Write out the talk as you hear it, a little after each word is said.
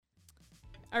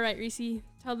All right, Reese,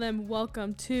 tell them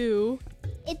welcome to...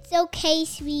 It's okay,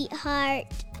 sweetheart.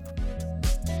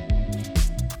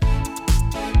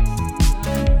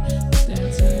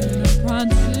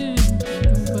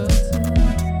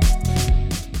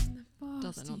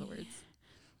 Doesn't know the words.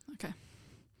 Okay.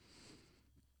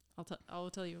 I'll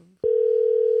tell you.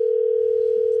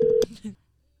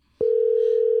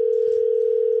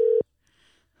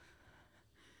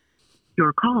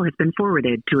 Your call has been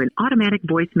forwarded to an automatic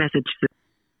voice message system.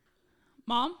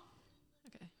 Mom?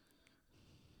 Okay.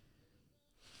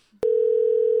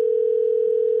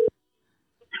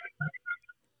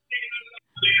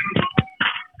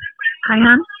 Hi,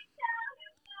 hon.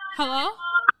 Hello?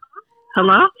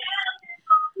 Hello?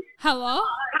 Hello?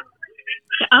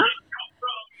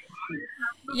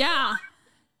 Yeah.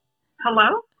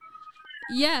 Hello?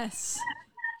 Yes.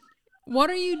 What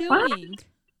are you doing?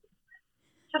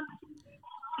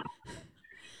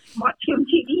 Watching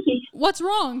TV. What's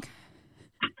wrong?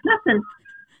 Nothing.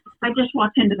 I just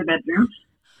walked into the bedroom.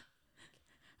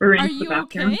 Or into Are the you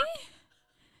bathroom. okay?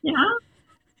 Yeah.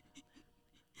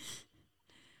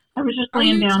 I was just Are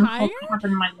laying you down, tired?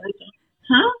 having my leg.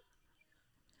 Huh?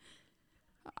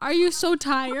 Are you so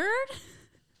tired?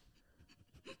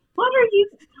 Why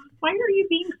are you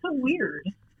being so weird?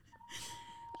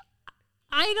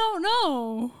 I don't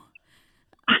know.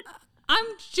 I'm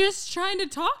just trying to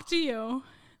talk to you.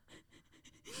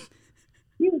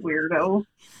 You weirdo.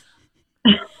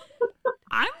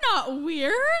 I'm not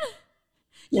weird.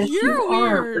 Yes, You're you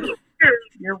are. weird.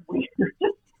 You're weird.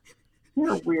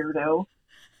 You're a weirdo.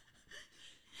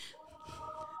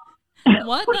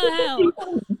 What the hell?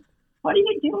 What are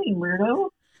you doing, weirdo?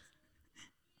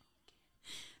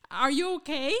 Are you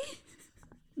okay?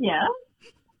 Yeah.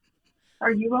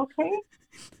 Are you okay?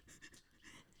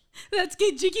 Let's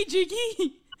get jiggy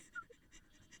jiggy.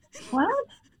 What?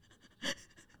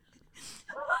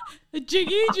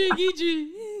 Jiggy jiggy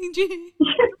jiggy.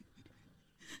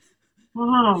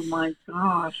 Oh my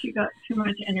gosh, you got too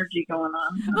much energy going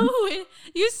on. Huh? Oh,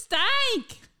 you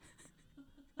stank.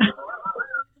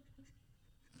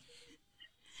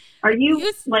 Are you,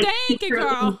 You like stank, secretly,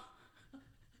 girl.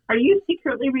 are you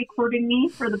secretly recording me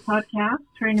for the podcast,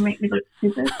 trying to make me look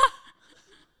stupid?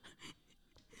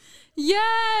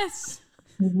 Yes.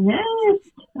 Yes,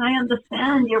 I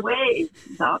understand your ways,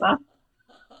 Dada.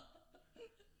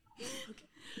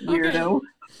 Weirdo.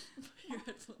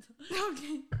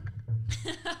 Okay.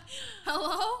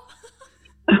 Hello?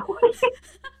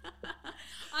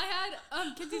 I had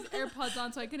Kenzie's AirPods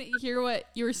on, so I couldn't hear what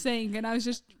you were saying, and I was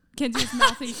just Kenzie's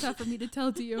mouthing stuff for me to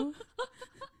tell to you.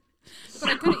 But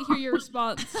I couldn't hear your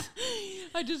response.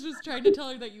 I just was trying to tell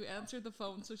her that you answered the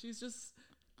phone, so she's just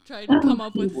trying to come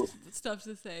up with stuff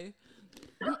to say.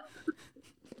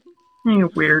 You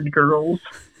weird girls.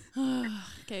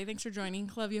 Okay, thanks for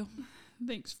joining. Love you.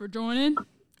 Thanks for joining.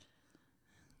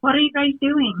 What are you guys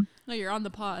doing? No, you're on the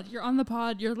pod. You're on the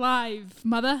pod. You're live,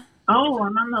 mother. Oh,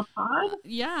 I'm on the pod?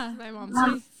 Yeah. My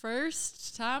mom's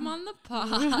first time on the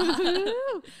pod.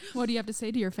 What do you have to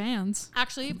say to your fans?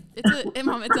 Actually, it's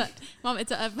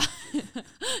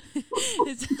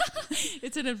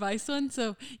an advice one.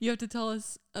 So you have to tell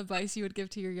us advice you would give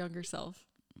to your younger self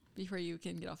before you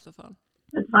can get off the phone.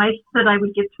 Advice that I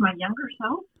would give to my younger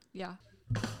self? Yeah.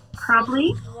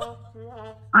 Probably.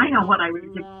 I know what I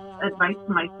would give advice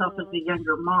to myself as a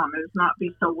younger mom is not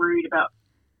be so worried about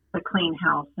the clean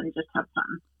house and just have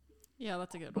fun. Yeah,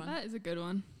 that's a good one. That is a good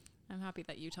one. I'm happy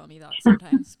that you tell me that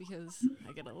sometimes because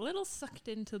I get a little sucked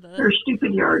into the... Or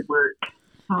stupid yard work.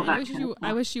 All that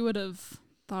I wish you would have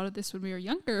thought of this when we were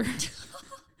younger.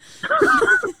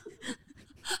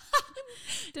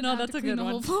 No, that's a good the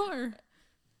one. whole floor.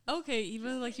 Okay,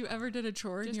 even like you ever did a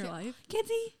chore in your life?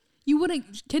 Kenzie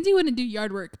wouldn't do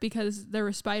yard work because there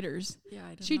were spiders. Yeah,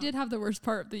 I did. She did have the worst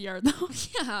part of the yard though.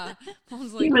 Yeah. I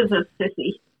was She like, was a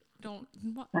sissy. don't...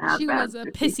 She was a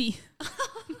pissy.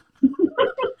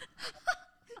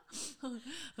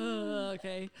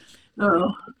 Okay.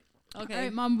 Oh. Okay. All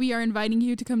right, Mom, we are inviting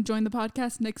you to come join the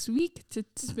podcast next week to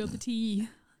spill the tea.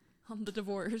 On the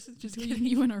divorce. Just Between kidding.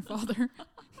 you and our father.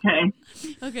 Okay.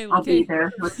 Okay, I'll be okay.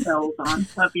 there with bells on.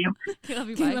 Love you. Okay, love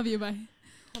you, Okay, bye. love you, bye.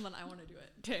 Hold on, I want to do it.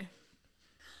 Okay.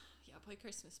 Yeah, play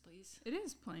Christmas, please. It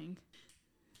is playing.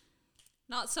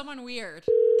 Not someone weird.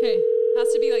 Okay. Has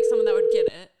to be like someone that would get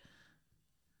it.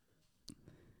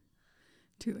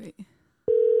 Too late.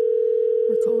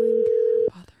 We're calling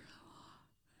her mother-in-law.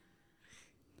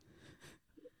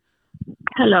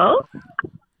 Hello?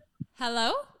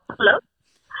 Hello? Hello?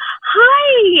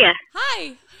 Hi!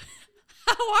 Hi.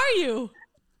 How are you?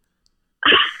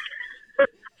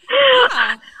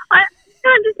 Yeah.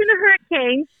 I'm just in a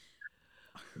hurricane.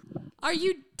 Are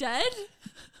you dead?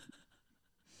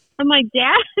 Am I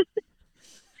dead?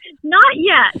 Not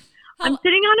yet. I'm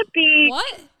sitting on a beach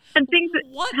What? and things.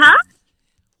 What? Huh?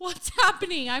 What's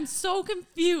happening? I'm so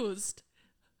confused.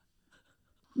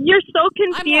 You're so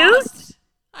I'm confused? lost.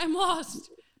 I'm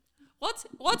lost.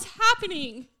 What's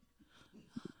happening?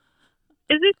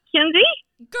 Is this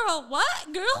Kinsey? Girl,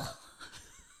 what? Girl?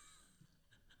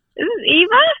 Is this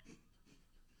Eva?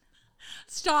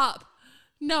 Stop.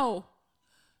 No.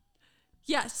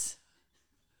 Yes.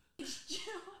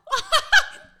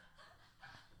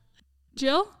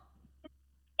 Jill?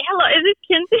 Hello, is this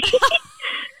Kinsey?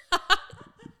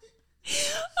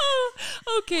 Oh,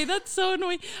 okay, that's so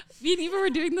annoying. Me and Eva were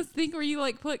doing this thing where you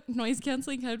like put noise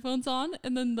canceling headphones on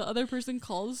and then the other person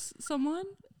calls someone.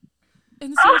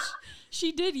 And so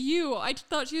she did you. I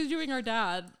thought she was doing our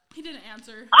dad. He didn't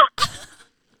answer.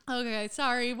 Okay,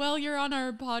 sorry. Well, you're on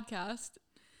our podcast.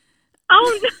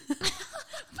 Oh, no.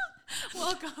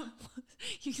 Welcome.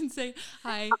 You can say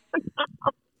hi.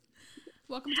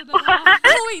 Welcome to the pod.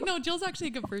 Oh, wait, no, Jill's actually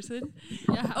a good person.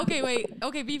 Yeah. Okay, wait.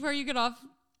 Okay, before you get off,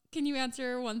 can you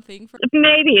answer one thing for?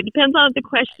 Maybe. It depends on what the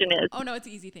question is. Oh, no, it's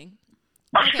an easy thing.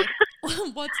 Okay.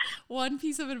 What's one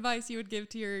piece of advice you would give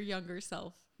to your younger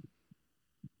self?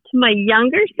 To my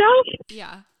younger self?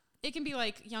 Yeah. It can be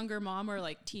like younger mom or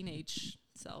like teenage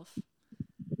self.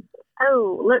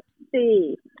 Oh, let's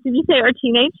see. Did you say our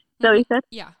teenage? Is that what you said?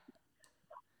 Yeah.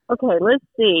 Okay, let's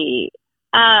see.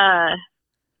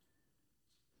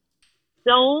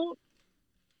 Don't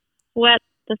sweat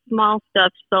the small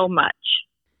stuff so much.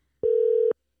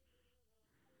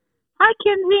 Hi,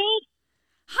 Kinsey.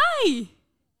 Hi.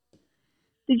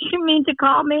 Did you mean to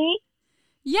call me?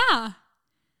 Yeah.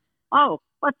 Oh,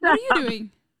 what's What that? are you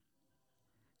doing?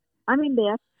 I'm in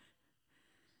bed.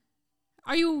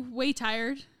 Are you way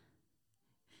tired?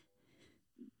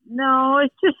 No,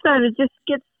 it's just that it just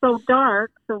gets so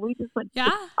dark, so we just went. Yeah?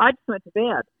 I just went to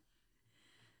bed.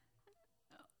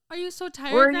 Are you so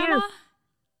tired, Where are Grandma? you?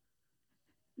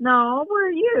 No, where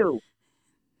are you?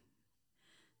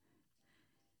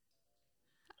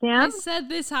 I Ken? said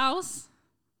this house.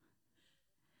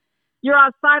 You're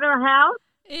outside our house?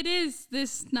 It is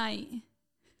this night.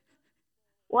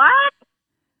 What?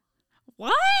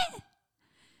 What?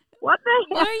 What the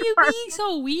Why heck? are you being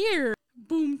so weird?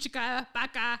 Boom chicka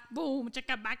baka, boom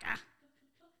chicka baka.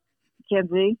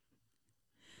 Kenzie,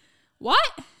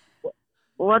 What?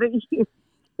 what are you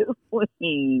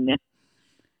doing?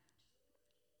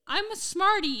 I'm a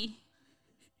smarty.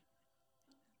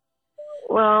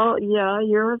 Well, yeah,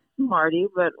 you're a smarty,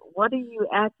 but what are you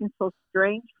acting so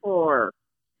strange for?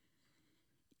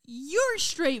 You're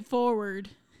straightforward.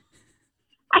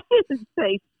 I didn't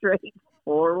say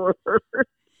straightforward.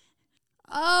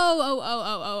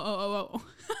 Oh.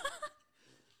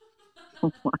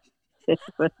 Oh my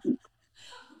heavens.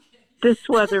 This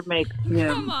weather makes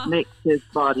Grandma. his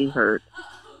body hurt.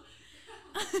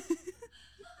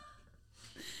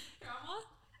 Grandma?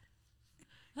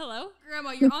 Hello?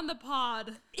 Grandma, you're on the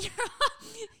pod.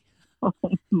 Oh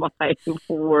my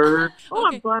word. Oh,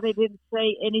 Okay. I'm glad I didn't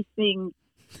say anything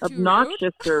Too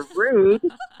obnoxious or rude.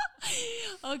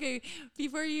 Okay,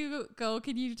 before you go,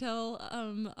 can you tell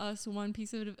us one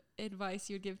piece of advice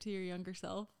you would give to your younger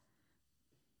self?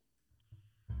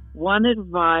 One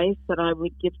advice that I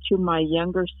would give to my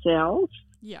younger self,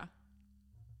 Yeah.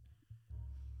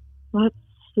 let's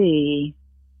see.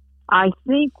 I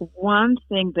think one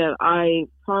thing that I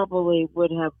probably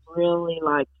would have really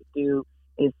liked to do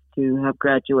is to have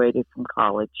graduated from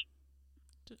college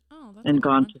Oh, that's a and good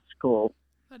gone one. to school.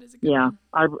 That is a good Yeah,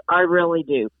 one. I really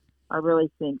do. I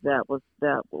really think that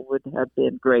would have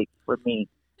been great for me.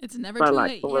 It's never But I too like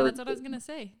late. the Yeah, word. that's what I was going to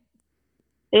say.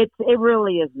 It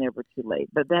really is never too late,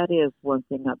 but that is one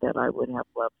thing that I would have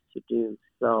loved to do.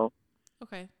 So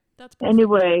Okay, that's perfect.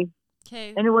 anyway,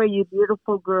 Okay. you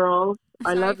beautiful girls,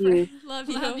 I Sorry love for- you. Love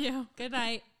you. Love you. Good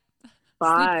night.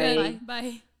 Bye. Sleep good.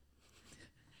 Bye.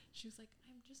 She was like,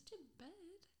 I'm just in bed.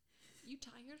 You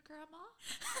tired, Grandma?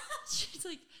 She's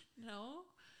like, no,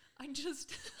 I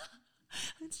just,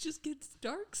 it just gets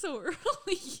dark so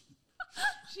early.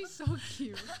 She's so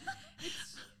cute.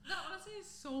 That honestly is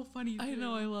so funny. I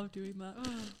know, I love doing that.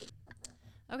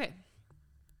 Okay,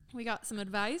 we got some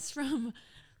advice from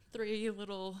 3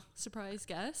 little surprise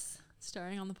guests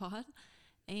starring on the pod.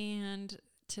 And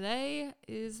today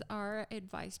is our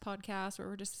advice podcast where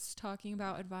we're just talking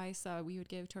about advice that we would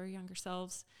give to our younger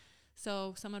selves.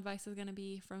 So some advice is going to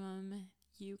be from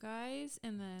you guys,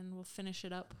 and then we'll finish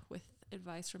it up with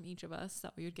advice from each of us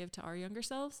that we would give to our younger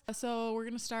selves. So we're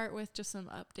going to start with just some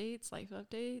updates, life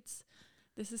updates.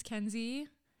 This is Kenzie.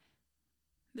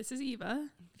 This is Eva.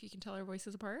 If you can tell our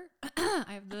voices apart. I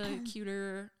have the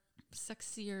cuter,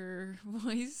 sexier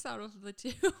voice out of the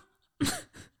two.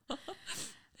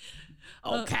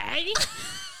 Okay.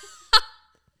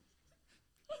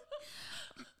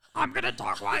 I'm gonna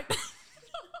talk like.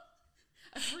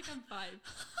 I feel like I'm 5.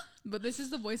 But this is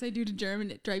the voice I do to Jerem,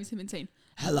 and it drives him insane.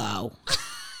 Hello.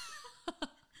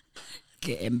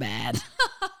 Getting bad.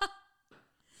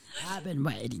 I've been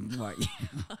waiting for you.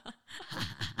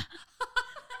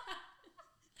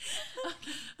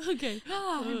 Okay.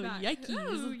 I'm back. Yikes.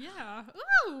 Oh, yeah.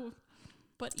 Ooh.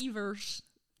 But Evers.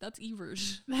 That's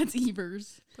Evers. That's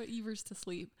Evers. Put Evers to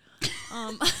sleep.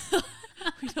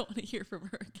 We don't want to hear from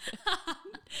her again.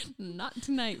 Not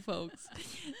tonight, folks.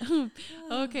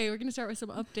 Okay, we're going to start with some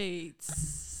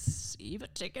updates. Eva,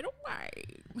 take it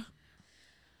away.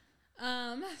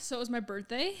 So it was my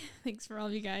birthday. Thanks for all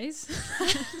of you guys.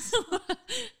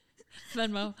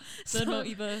 Venmo,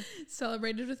 Eva.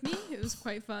 Celebrated with me. It was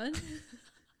quite fun.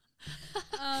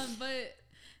 But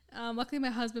luckily my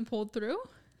husband pulled through.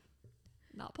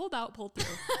 Not pulled out, pulled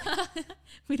through.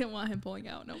 We didn't want him pulling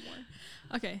out no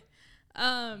more. Okay.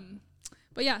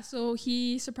 But yeah, so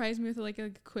he surprised me with like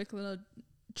a quick little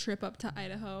trip up to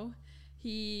Idaho.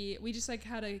 We just like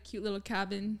had a cute little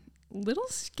cabin, little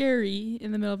scary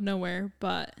in the middle of nowhere,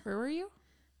 but Where were you?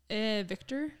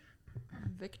 Victor.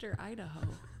 Victor, Idaho.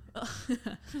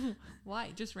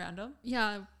 Why? Just random?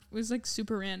 Yeah, it was like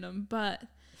super random, but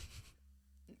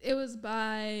it was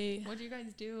by What do you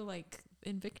guys do like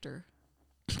in Victor?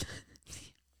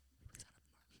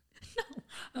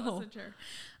 I wasn't sure.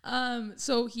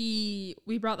 So we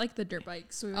brought like the dirt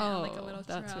bikes, so we went on like a little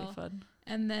that's trail. way fun.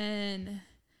 And then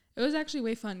it was actually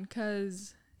way fun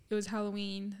because it was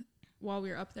Halloween while we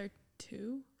were up there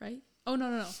too, right? Oh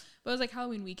no. But it was like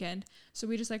Halloween weekend, so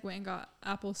we just like went and got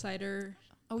apple cider.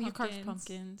 Oh, you carved pumpkins.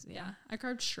 pumpkins. Yeah, I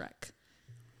carved Shrek.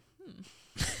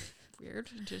 Weird.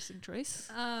 Interesting choice.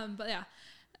 But yeah,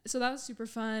 so that was super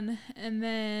fun. And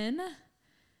then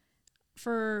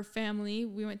for family,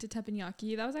 we went to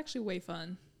Teppanyaki. That was actually way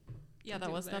fun. Yeah,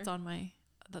 Kenzie was there. that's on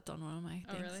one of my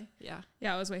Oh, things. really? Yeah.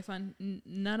 Yeah, it was way fun.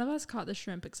 None of us caught the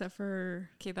shrimp except for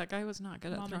Okay, that guy was not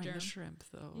good at Mama throwing the Germ. shrimp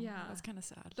though. Yeah. That's kind of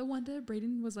sad. the one that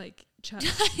Brayden was like, Chuck.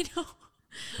 I know.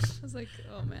 I was like,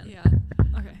 oh man. Yeah.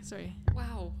 Okay, sorry.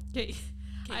 Wow. Okay.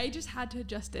 I just had to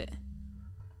adjust it.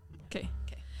 Okay.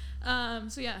 Okay.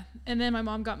 So yeah, and then my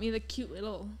mom got me the cute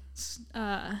little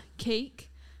cake.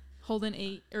 Holden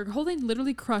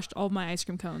literally crushed all my ice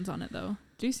cream cones on it though.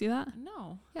 Do you see that?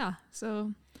 No. Yeah.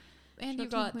 So And Shout you out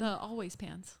to got my- the always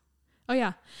pants. oh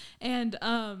yeah, and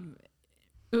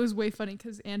it was way funny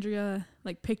because Andrea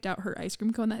like picked out her ice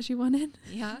cream cone that she wanted,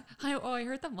 Yeah. I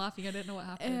heard them laughing. I didn't know what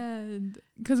happened. and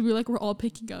because we're all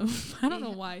picking them. I don't know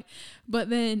Yeah. why, but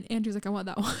then Andrea's like, I want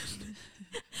that one.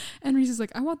 And Reese is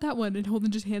like, I want that one, and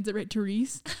Holden just hands it right to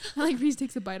Reese. And like Reese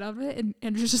takes a bite out of it, and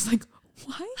Andrea's just like,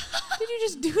 why did you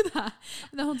just do that?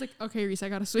 And then Holden's like, okay, Reese, I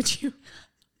gotta switch you.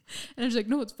 And Andrea's like,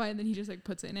 no, it's fine. Then he just like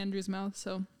puts it in Andrea's mouth.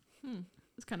 So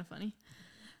it's kind of funny.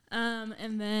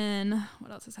 And then what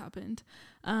else has happened?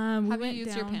 We Have you went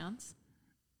used down. your pants?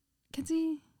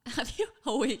 Kenzie, Have you?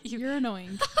 Oh wait, you're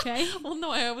annoying. Okay, Well,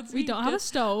 no, I was. we being don't have a dead-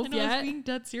 stove I know I was yet. being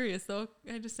dead serious though.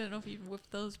 I just didn't know if you'd whip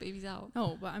those babies out.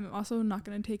 No, but I'm also not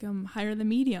gonna take them higher than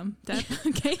medium.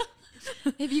 Okay.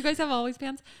 If you guys have always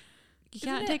pants, you Isn't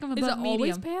can't it- take them Is above it medium.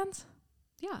 always pants?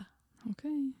 Yeah,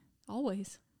 Okay.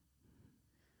 always.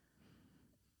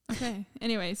 Okay.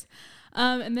 Anyways,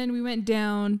 and then we went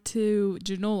down to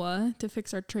Genola to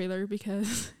fix our trailer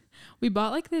because we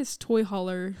bought like this toy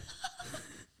hauler.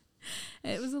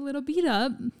 It was a little beat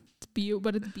up,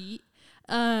 but it's beat.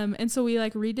 And so we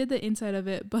like redid the inside of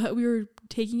it, but we were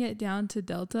taking it down to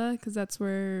Delta because that's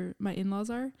where my in-laws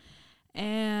are,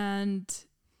 and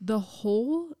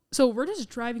so we're just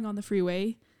driving on the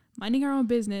freeway, minding our own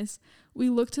business. We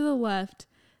look to the left.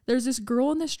 There's this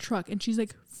girl in this truck, and she's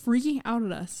like freaking out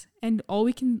at us. And all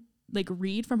we can like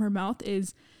read from her mouth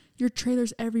is, "Your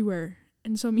trailer's everywhere."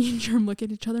 And so me and Jerem look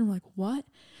at each other and we're like, "What?"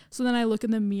 So then I look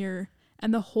in the mirror,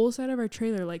 and the whole side of our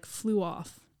trailer like flew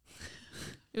off.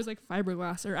 It was like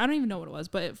fiberglass, or I don't even know what it was,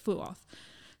 but it flew off.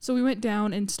 So we went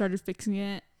down and started fixing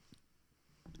it.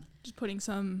 Just putting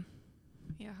some.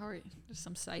 Yeah, how are you? Just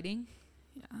some siding.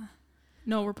 Yeah.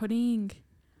 No, we're putting,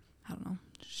 I don't know,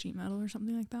 sheet metal or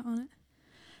something like that on it.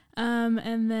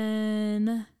 And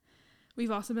then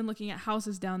we've also been looking at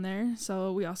houses down there.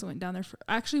 So we also went down there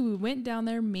we went down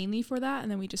there mainly for that.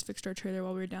 And then we just fixed our trailer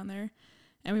while we were down there.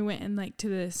 And we went in like to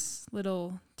this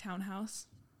little townhouse.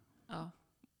 Oh,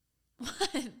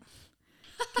 what?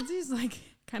 Kenzie's like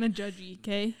kind of judgy,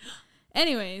 okay?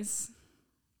 Anyways,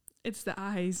 it's the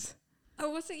eyes. I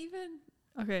wasn't even.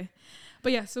 Okay.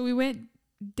 But yeah, so we went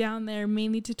down there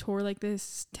mainly to tour like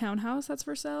this townhouse that's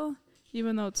for sale,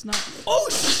 even though it's not. Oh,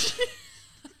 shit.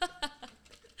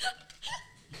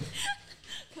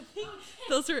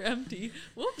 Those are empty.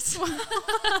 Whoops.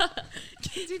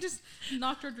 Kinsey just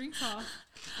knocked our drinks off,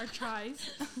 our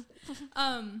tries.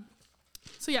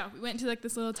 So yeah, we went to like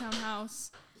this little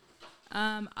townhouse.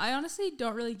 I honestly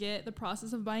don't really get the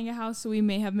process of buying a house, so we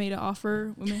may have made an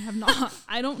offer, we may have not.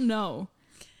 I don't know.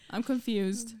 I'm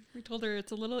confused. We told her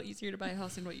it's a little easier to buy a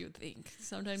house than what you would think.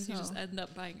 Sometimes you So. just end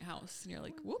up buying a house and you're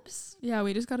like, whoops. Yeah,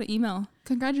 we just got an email.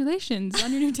 Congratulations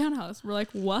on your new townhouse. We're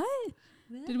like, what?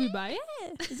 Did we buy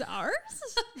it? Is it ours?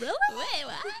 Really?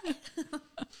 Wait, what?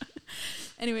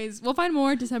 Anyways, we'll find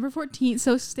more December 14th,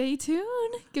 so stay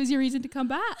tuned. Gives you a reason to come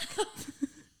back.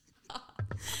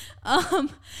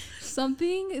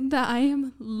 Something that I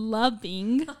am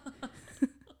loving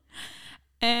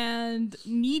and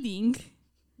needing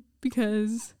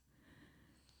because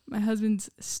my husband's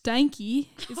stanky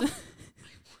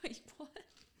Wait, what?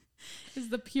 is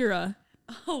the Pura.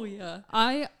 Oh, yeah.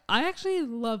 I actually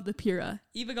love the Pura.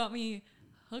 Eva got me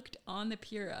hooked on the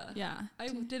Pura. Yeah. I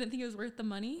didn't think it was worth the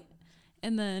money.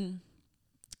 And then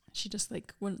she just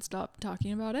like wouldn't stop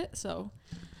talking about it. So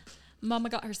Mama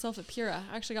got herself a Pura.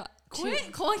 I actually got two.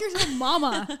 Quit calling yourself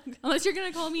mama. Unless you're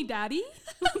going to call me daddy.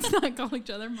 Let's not call each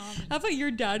other mom. How about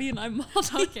your daddy and I'm mommy?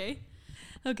 Okay.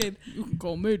 Okay. You can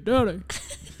call me daddy.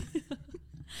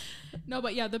 No,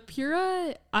 but yeah, the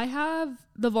Pura, I have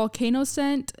the volcano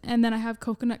scent and then I have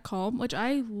coconut calm, which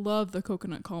I love the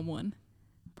coconut calm one.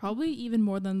 Probably even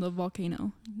more than the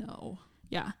volcano. No.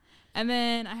 Yeah. And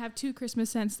then I have 2 Christmas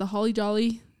scents, the holly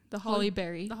jolly, the Holly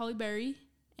Berry. the holly berry,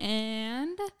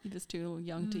 and Eva's too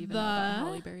young to even know about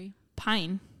Holly Berry.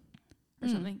 pine or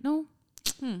something. No,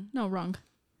 no, wrong.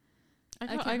 I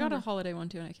can't got a remember. holiday one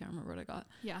too, and I can't remember what I got.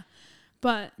 Yeah.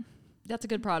 But That's a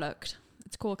good product.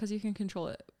 It's cool because you can control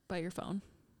it by your phone.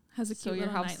 has a So cute your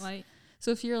little house- nightlight.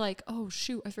 So if you're like, oh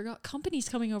shoot, I forgot company's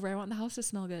coming over. I want the house to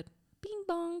smell good. Bing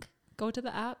bong. Go to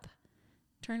the app.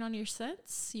 Turn on your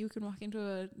scents. You can walk into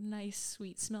a nice,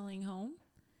 sweet smelling home.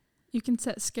 You can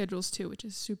set schedules too, which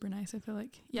is super nice, I feel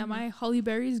like. Yeah, Mhm. my holly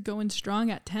berry's going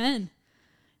strong at 10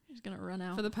 You're just gonna run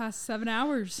out. for the past 7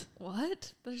 hours.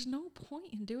 What? There's no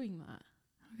point in doing that.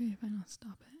 Okay, if I don't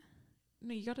stop it.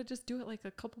 No, you gotta just do it like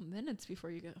a couple minutes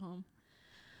before you get home.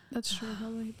 That's true,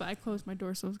 probably. But I closed my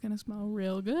door, so it's going to smell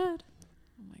real good.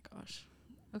 Oh my gosh.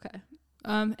 Okay.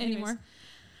 Any Anyways. more?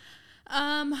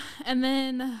 And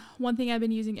then one thing I've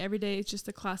been using every day is just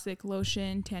the classic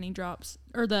lotion tanning drops,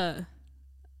 or the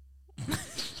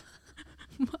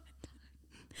what?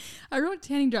 I wrote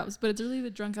tanning drops, but it's really the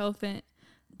Drunk Elephant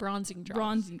Bronzing drops.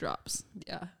 bronzing drops.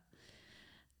 Yeah.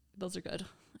 Those are good.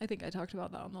 I think I talked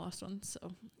about that on the last one, so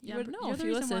you Yeah, would but know you're if the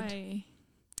you reason listened. why-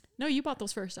 No, you bought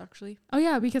those first, actually. Oh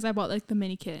yeah, because I bought like the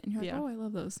mini kit, and you're like, Yeah. oh, I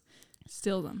love those.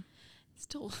 Steal them.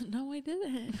 Still, no, I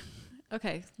didn't.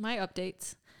 Okay, my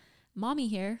updates. Mommy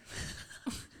here.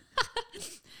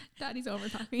 Daddy's over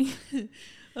talking.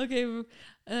 Okay,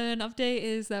 an update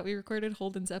is that we recorded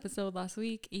Holden's episode last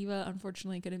week. Eva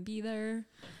unfortunately couldn't be there,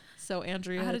 so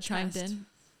Andrea I had a chimed test. in.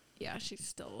 Yeah, she's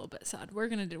still a little bit sad.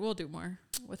 We'll do more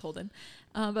with Holden,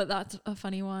 but that's a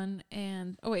funny one.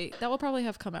 And oh wait, that will probably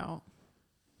have come out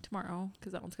tomorrow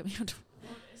because that one's coming out.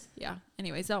 Yeah.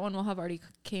 Anyways, that one will have already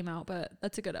came out, but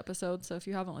that's a good episode. So if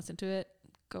you haven't listened to it,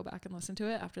 go back and listen to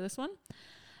it after this one.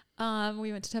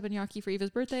 We went to Teppanyaki for Eva's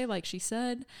birthday, like she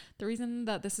said. The reason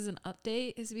that this is an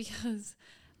update is because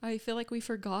I feel like we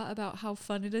forgot about how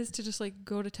fun it is to just like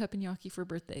go to Teppanyaki for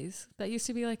birthdays. That used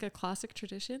to be like a classic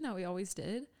tradition that we always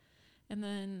did. And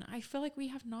then I feel like we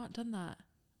have not done that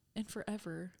in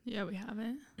forever. Yeah, we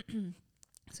haven't.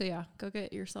 So yeah, go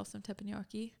get yourself some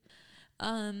teppanyaki.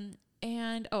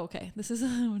 And okay, this is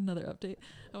another update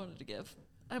I wanted to give.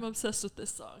 I'm obsessed with this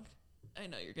song. I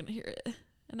know you're gonna hear it,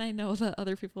 and I know that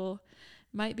other people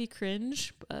might be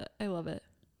cringe, but I love it.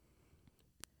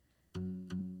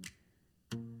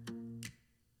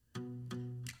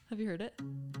 Have you heard it?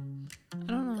 I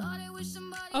don't know.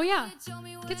 Oh yeah,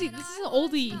 Kinsey, this is an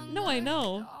oldie. No, I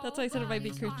know. That's why I said it might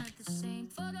be cringe.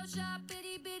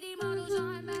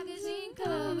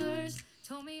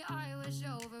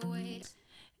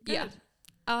 Yeah,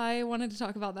 I wanted to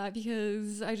talk about that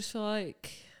because I just feel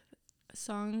like a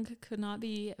song could not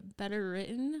be better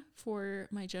written for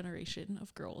my generation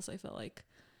of girls. I feel like,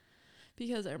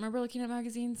 because I remember looking at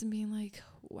magazines and being like,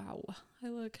 wow, I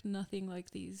look nothing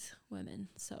like these women.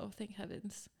 So thank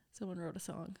heavens someone wrote a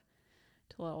song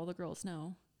to let all the girls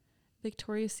know.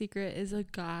 Victoria's Secret is a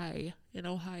guy in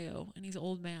Ohio and he's an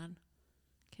old man.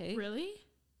 Okay. Really?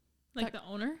 Like That- the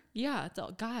owner? Yeah, it's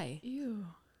a guy. Ew.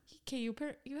 Okay, you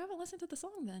haven't listened to the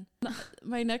song then.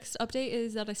 My next update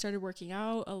is that I started working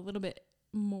out a little bit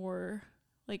more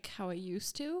like how I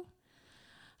used to.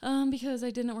 Because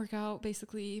I didn't work out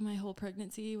basically my whole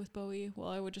pregnancy with Bowie. Well,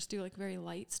 I would just do like very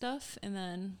light stuff, and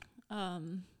then now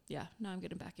I'm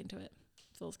getting back into it.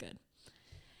 Feels good.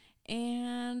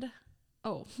 And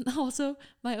also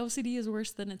my OCD is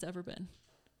worse than it's ever been.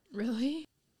 Really?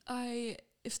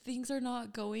 If things are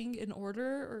not going in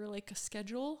order or like a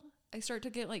schedule, I start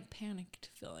to get like panicked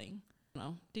feeling.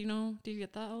 No. Do you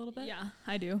get that a little bit? Yeah,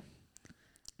 I do.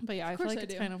 But yeah, I feel like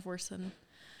it's kind of worse than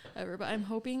ever. But I'm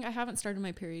hoping, I haven't started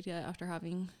my period yet after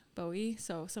having Bowie,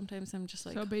 so sometimes I'm just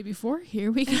like, so baby 4,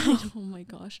 here we go. oh my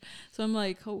gosh. So I'm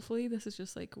like, hopefully this is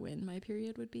just like when my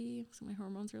period would be, so my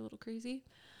hormones are a little crazy.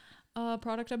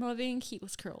 Product I'm loving,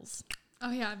 heatless curls.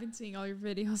 Oh yeah, I've been seeing all your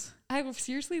videos. I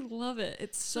seriously love it.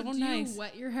 It's so do nice. You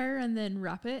wet your hair and then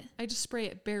wrap it? I just spray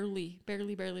it barely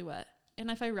wet. And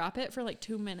if I wrap it for like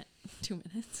 2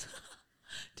 minutes,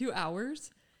 2 hours,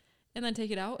 and then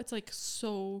take it out, it's like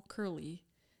so curly.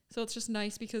 So it's just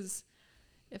nice because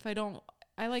if I'm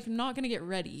not going to get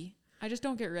ready. I just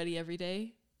don't get ready every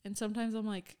day. And sometimes I'm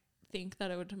like, think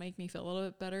that it would make me feel a little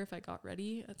bit better if I got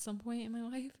ready at some point in my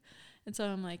life. And so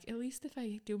I'm like, at least if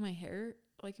I do my hair,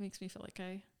 like, it makes me feel like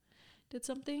I did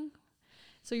something.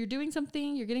 So you're doing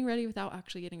something, you're getting ready without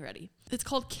actually getting ready. It's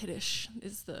called Kiddish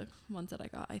is the ones that I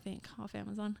got, I think, off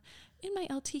Amazon in my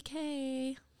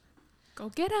LTK. Go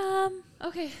get them.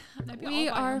 Okay. Maybe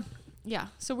I'll buy 'em. Yeah.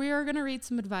 So we are going to read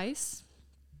some advice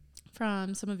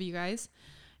from some of you guys.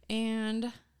 And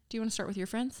do you want to start with your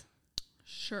friends?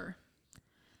 Sure.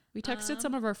 We texted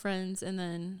some of our friends, and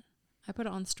then I put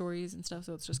it on stories and stuff,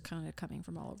 so it's just kind of coming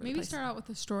from all over the place. Maybe start out with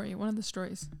a story, one of the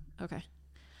stories. Okay.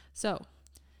 So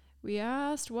we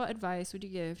asked, what advice would you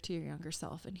give to your younger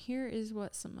self? And here is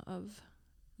what some of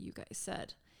you guys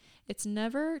said. It's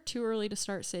never too early to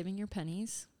start saving your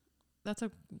pennies. That's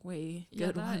a way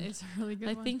good one. That is a really good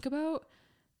one. I think about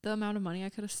the amount of money I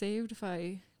could have saved if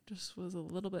I just was a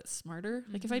little bit smarter.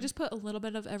 Like if I just put a little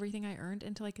bit of everything I earned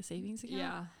into like a savings account.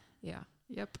 Yeah. Yeah.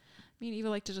 Yep. I mean,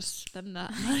 even like to just spend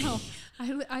that money.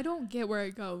 I don't get where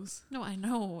it goes. No, I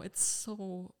know. It's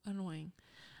so annoying.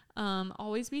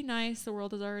 Always be nice. The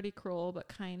world is already cruel, but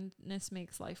kindness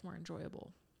makes life more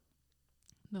enjoyable.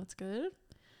 That's good.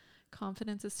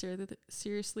 Confidence is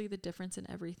seriously the difference in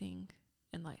everything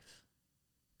in life.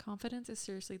 Confidence is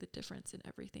seriously the difference in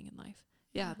everything in life.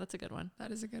 Yeah, that's a good one.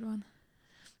 That is a good one.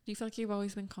 Do you feel like you've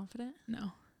always been confident?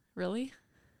 No. Really?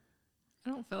 I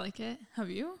don't feel like it. Have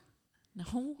you?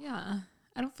 No. Yeah.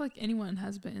 I don't feel like anyone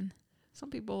has been. Some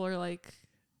people are like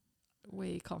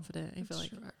way confident. I feel like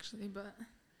true, actually, but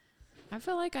I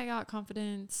feel like I got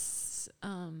confidence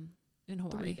in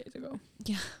Hawaii. 3 days ago.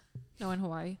 Yeah. No, in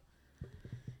Hawaii.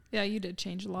 Yeah, you did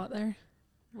change a lot there.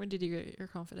 When did you get your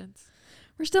confidence?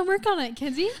 We're still working on it,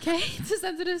 Kenzie. Okay, it's a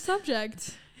sensitive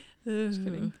subject. Just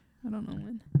kidding. I don't know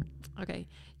when. Okay.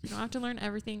 You don't have to learn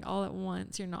everything all at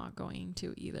once. You're not going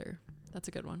to either. That's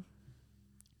a good one.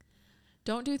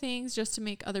 Don't do things just to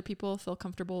make other people feel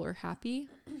comfortable or happy.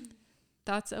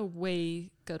 That's a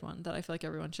way good one that I feel like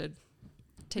everyone should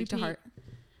take to heart.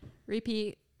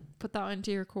 Repeat. Put that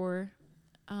into your core.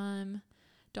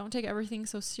 Don't take everything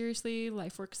so seriously.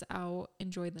 Life works out.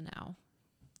 Enjoy the now.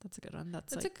 That's a good one.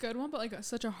 That's like, a good one, but like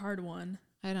such a hard one.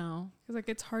 I know. Because like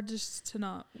it's hard just to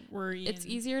not worry. It's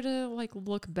easier to like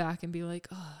look back and be like,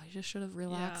 oh, I just should have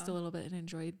relaxed a little bit and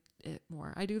enjoyed it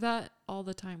more. I do that all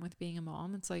the time with being a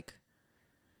mom. It's like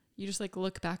you just like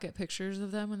look back at pictures of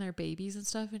them when they're babies and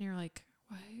stuff, and you're like,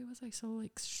 why was I so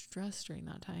like stressed during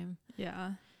that time?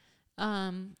 Yeah.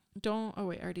 Oh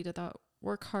wait, I already did that.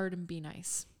 Work hard and be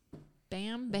nice.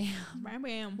 Bam, bam. Bam,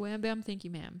 bam. Wham, bam. Thank you,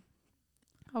 ma'am.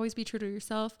 Always be true to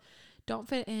yourself. Don't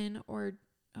fit in or...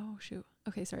 Oh, shoot.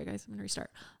 Okay, sorry, guys. I'm going to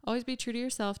restart. Always be true to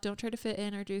yourself. Don't try to fit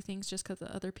in or do things just because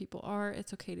the other people are.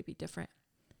 It's okay to be different.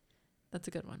 That's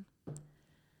a good one.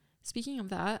 Speaking of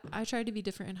that, I tried to be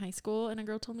different in high school, and a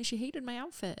girl told me she hated my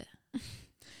outfit.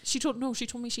 She told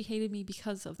me she hated me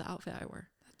because of the outfit I wore.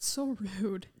 That's so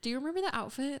rude. Do you remember the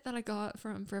outfit that I got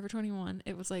from Forever 21?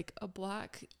 It was like a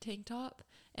black tank top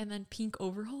and then pink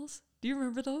overalls. Do you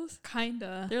remember those?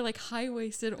 Kinda. They're like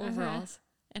high-waisted overalls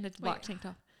and it's black tank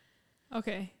top.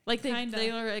 Okay. Like they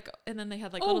were like, and then they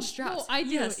had like little straps. Oh, I do.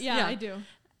 Yes, yeah, I do.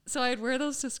 So I'd wear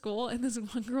those to school, and this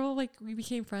one girl, like, we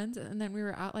became friends, and then we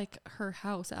were at like her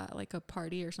house at like a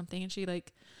party or something, and she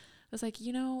like was like,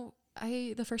 you know,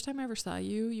 the first time I ever saw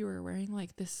you, you were wearing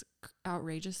like this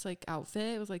outrageous like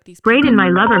outfit. It was like these. Braden, my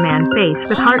lover man, face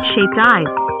with heart-shaped eyes.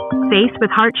 Face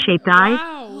with heart-shaped eyes.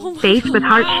 Wow. Oh Face with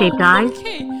heart-shaped eyes.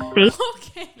 Okay. Face.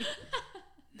 Okay.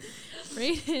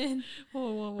 Braden.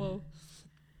 Whoa.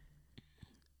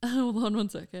 Hold on one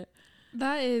second.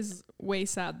 That is way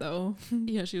sad though.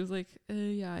 Yeah, she was like,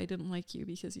 yeah, I didn't like you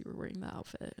because you were wearing the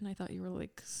outfit. And I thought you were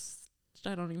like,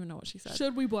 I don't even know what she said.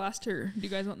 Should we blast her? Do you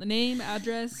guys want the name,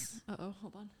 address? Uh-oh,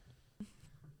 hold on.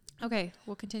 Okay,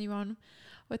 we'll continue on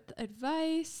with the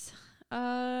advice.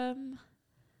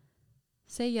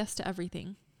 Say yes to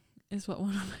everything is what one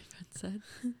of my friends said.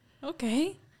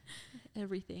 Okay.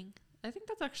 Everything. I think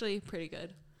that's actually pretty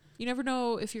good. You never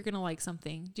know if you're going to like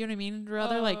something. Do you know what I mean?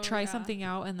 Rather like try something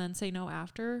out and then say no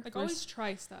after. Like always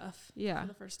try stuff Yeah. for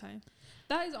the first time.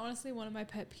 That is honestly one of my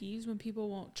pet peeves when people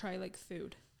won't try like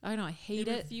food. I know, I hate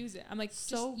They it. refuse it. I'm like,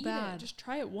 So just eat bad. it. Just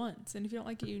try it once. And if you don't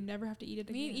like it, you never have to eat it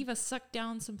again. Me and Eva sucked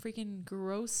down some freaking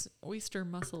gross oyster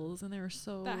mussels and they were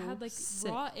so that had like sick.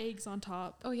 raw eggs on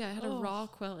top. Oh yeah, it had a Ugh. raw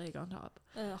quail egg on top.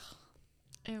 Ugh.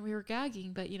 And we were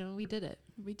gagging, but you know, we did it.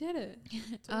 We did it.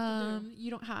 That's what we have to do.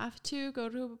 You don't have to go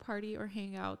to a party or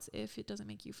hangouts if it doesn't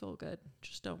make you feel good.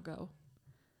 Just don't go.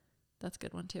 That's a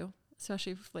good one too,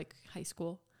 especially for like high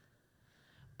school.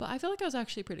 But I feel like I was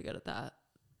actually pretty good at that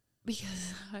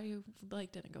because I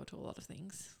like didn't go to a lot of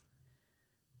things.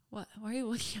 What? Why are you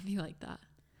looking at me like that?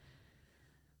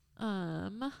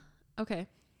 Okay.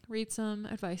 Read some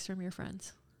advice from your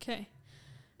friends. Okay.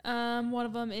 One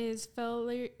of them is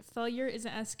failure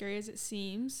isn't as scary as it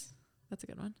seems. That's a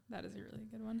good one. That is a really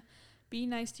good one. Be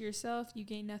nice to yourself. You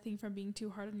gain nothing from being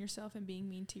too hard on yourself and being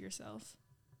mean to yourself.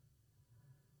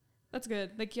 That's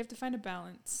good. Like, you have to find a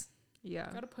balance. Yeah.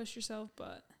 Gotta push yourself,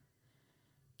 but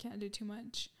can't do too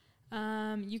much.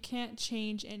 You can't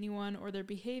change anyone or their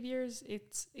behaviors.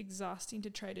 It's exhausting to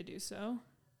try to do so.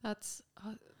 That's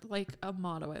like a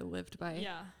motto I lived by.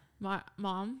 Yeah. My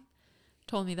mom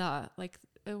told me that, like,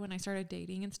 when I started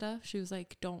dating and stuff, she was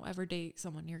like, don't ever date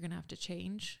someone you're gonna have to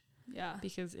change, Yeah.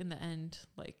 because in the end,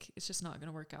 like, it's just not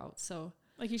gonna work out. So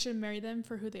Like, you should marry them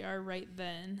for who they are right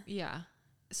then. yeah,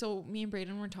 so me and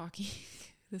Brayden were talking.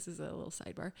 This is a little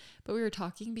sidebar, but we were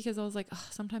talking because I was like, oh,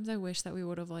 sometimes I wish that we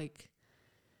would have like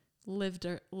lived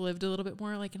a little bit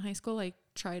more, like in high school, like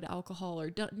tried alcohol or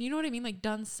done, you know what I mean, like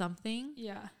done something.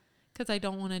 Yeah. Because I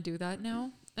don't want to do that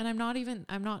now. And I'm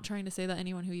not trying to say that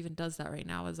anyone who even does that right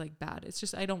now is like bad. It's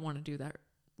just I don't want to do that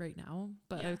right now.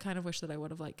 But I kind of wish that I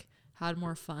would have like had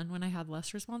more fun when I had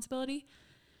less responsibility.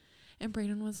 And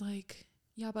Brayden was like,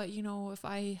 yeah, but you know, if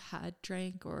I had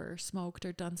drank or smoked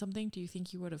or done something, do you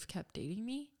think you would have kept dating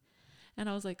me? And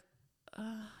I was like,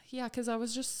 yeah, because I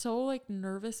was just so like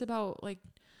nervous about like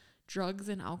drugs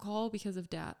and alcohol because of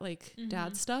dad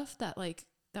stuff that like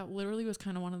that literally was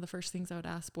kind of one of the first things I would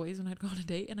ask boys when I'd go on a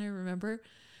date. And I remember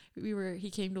he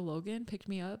came to Logan, picked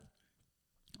me up.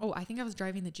 Oh, I think I was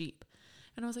driving the Jeep.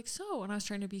 And I was like, and I was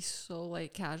trying to be so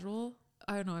like casual.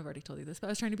 I don't know, I've already told you this, but I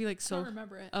was trying to be like I don't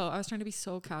remember it. I was trying to be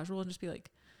so casual and just be like,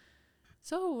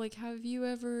 so like, have you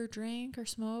ever drank or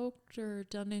smoked or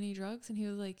done any drugs? And he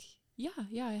was like, yeah,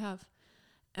 I have.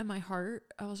 And my heart,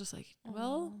 I was just like,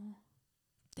 well,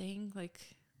 dang, like,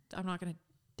 I'm not going to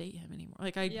date him anymore.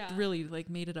 Like, I really like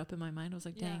made it up in my mind. I was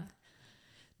like, dang,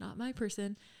 not my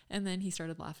person. And then he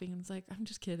started laughing and was like, I'm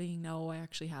just kidding. No, I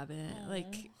actually haven't. Aww.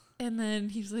 Like, and then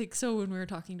he's like, so when we were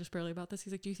talking just barely about this,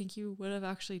 he's like, do you think you would have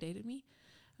actually dated me?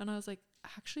 And I was like,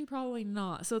 actually, probably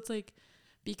not. So it's like,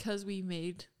 because we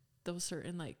made those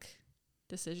certain like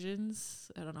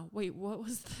decisions, I don't know. Wait, what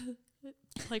was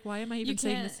like, why am I even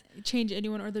saying this? Change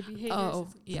anyone or their behaviors. Oh,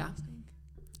 It's yeah. exhausting.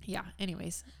 Yeah.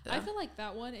 Anyways, I feel like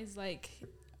that one is like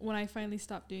when I finally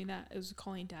stopped doing that, it was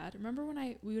calling dad. Remember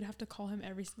when we would have to call him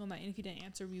every single night, and if he didn't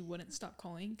answer, we wouldn't stop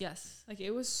calling. yes. Like,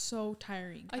 it was so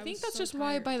tiring. I think was that's so just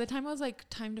why tired. by the time I was like,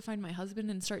 time to find my husband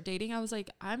and start dating, I was like,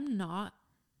 I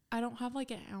don't have like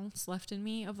an ounce left in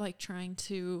me of like trying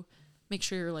to make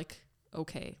sure you're like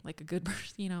okay, like a good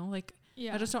person, you know, like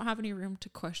I just don't have any room to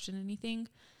question anything.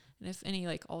 And if any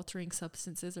like altering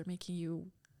substances are making you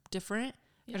different,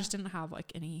 I just didn't have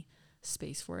like any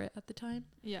space for it at the time.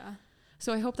 Yeah.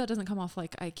 So I hope that doesn't come off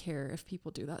like I care if people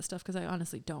do that stuff, because I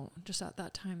honestly don't. Just at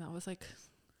that time, that was like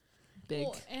big.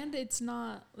 Well, and it's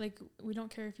not like we don't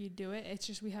care if you do it. It's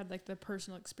just we had like the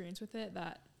personal experience with it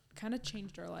that kind of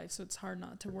changed our life, so it's hard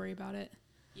not to worry about it.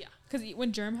 Yeah. Because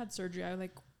when Jerem had surgery, I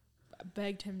like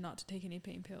begged him not to take any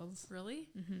pain pills. Really?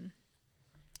 Mm-hmm.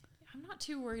 I'm not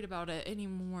too worried about it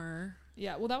anymore.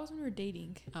 Yeah. Well, that was when we were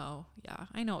dating. Oh, yeah.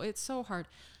 I know. It's so hard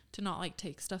to not like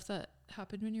take stuff that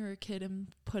happened when you were a kid and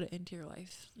put it into your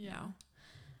life. Yeah. Now.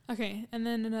 Okay. And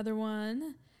then another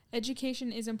one.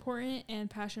 Education is important and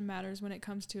passion matters when it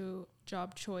comes to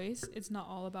job choice. It's not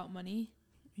all about money.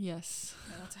 Yes.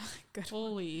 Yeah, that's a good one.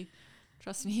 Fully.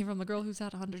 Trust me, from the girl who's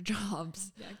had 100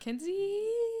 jobs. Yeah. Kenzie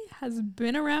has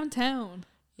been around town.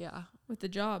 Yeah. With the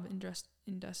job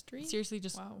industry? Seriously,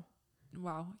 just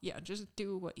Wow. Yeah, just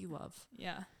do what you love.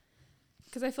 Yeah.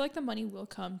 Because I feel like the money will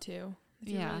come too. If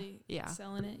you're really Yeah.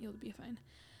 selling it, you'll be fine.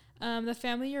 The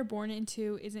family you're born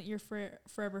into isn't your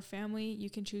forever family. You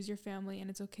can choose your family, and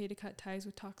it's okay to cut ties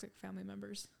with toxic family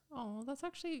members. Oh, that's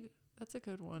a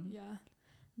good one. Yeah.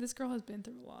 This girl has been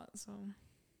through a lot, so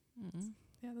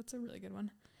yeah, that's a really good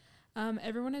one.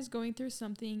 Everyone is going through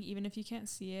something, even if you can't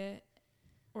see it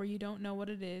or you don't know what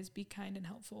it is. Be kind and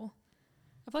helpful.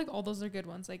 I feel like all those are good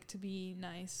ones, like to be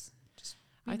nice.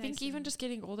 I think even just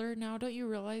getting older now, don't you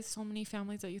realize so many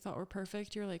families that you thought were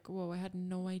perfect? You're like, whoa, I had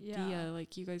no idea.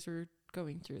 Like you guys were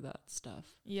going through that stuff.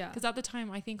 Yeah. Because at the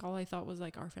time, I think all I thought was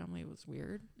like our family was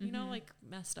weird, you know, like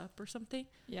messed up or something.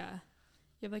 Yeah.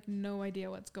 You have like no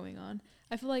idea what's going on.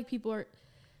 I feel like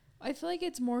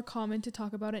it's more common to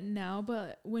talk about it now,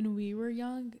 but when we were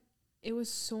young, it was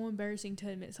so embarrassing to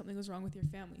admit something was wrong with your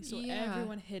family. So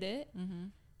everyone hid it. Mm-hmm.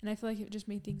 And I feel like it just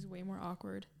made things way more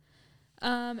awkward.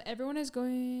 Everyone is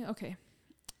going, okay.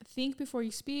 Think before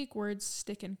you speak. Words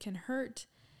stick and can hurt.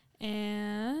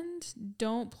 And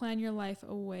don't plan your life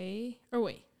away.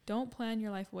 Don't plan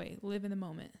your life away. Live in the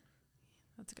moment.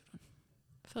 That's a good one.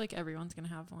 I feel like everyone's going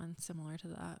to have one similar to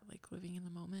that, like living in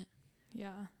the moment.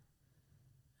 Yeah.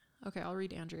 Okay, I'll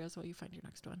read Andrea's while you find your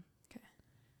next one. Okay.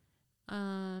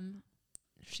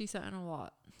 She sent in a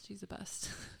lot. She's the best.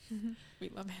 We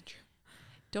love Andrew.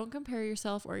 Don't compare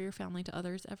yourself or your family to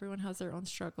others. Everyone has their own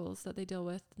struggles that they deal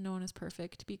with. No one is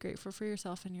perfect. Be grateful for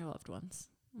yourself and your loved ones.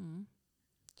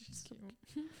 She's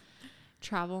cute.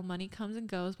 Travel. Money comes and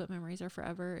goes, but memories are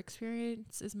forever.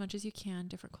 Experience as much as you can,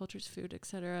 different cultures, food,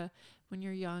 etc. when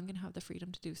you're young and have the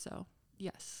freedom to do so.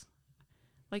 Yes.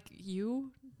 Like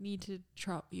you need to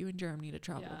travel. You and Jerem need to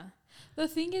travel. Yeah. The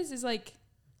thing is like,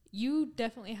 you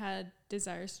definitely had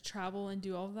desires to travel and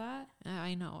do all of that.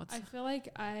 I know. I feel like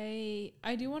I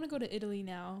do want to go to Italy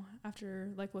now after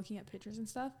like looking at pictures and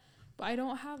stuff, but I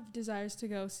don't have desires to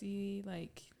go see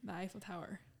like the Eiffel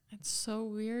Tower. It's so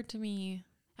weird to me.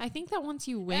 I think that once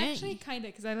you went, actually kind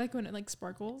of, because I like when it like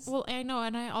sparkles. Well, I know,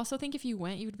 and I also think if you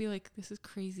went, you would be like, "This is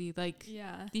crazy." Like,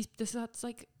 yeah,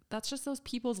 that's just those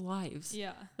people's lives.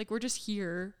 Yeah, like we're just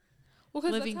here, well,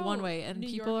 living one way, and New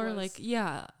people York are was. like,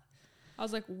 yeah. I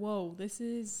was like, whoa, this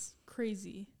is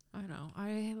crazy. I know.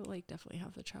 I like definitely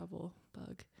have the travel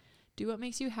bug. Do what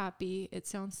makes you happy. It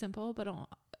sounds simple, but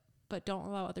don't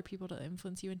allow other people to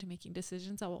influence you into making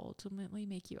decisions that will ultimately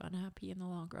make you unhappy in the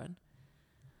long run.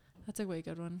 That's a way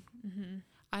good one. Mm-hmm.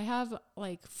 I have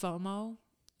like FOMO,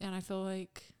 and I feel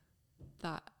like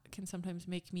that can sometimes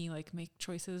make me like make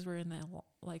choices where in the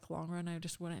like long run I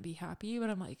just wouldn't be happy.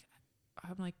 But I'm like,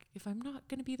 if I'm not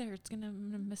gonna be there, I'm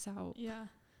gonna miss out. Yeah.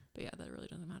 But yeah, that really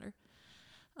doesn't matter.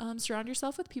 Surround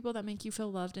yourself with people that make you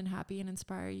feel loved and happy and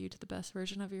inspire you to the best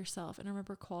version of yourself. And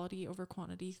remember, quality over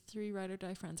quantity. 3 ride or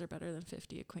die friends are better than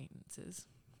 50 acquaintances.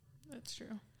 That's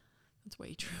true. That's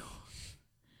way true.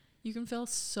 You can feel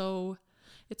so...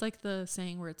 It's like the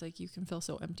saying where it's like you can feel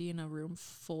so empty in a room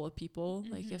full of people,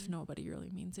 like if nobody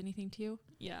really means anything to you.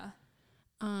 Yeah.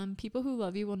 People who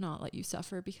love you will not let you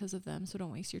suffer because of them, so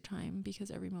don't waste your time because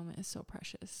every moment is so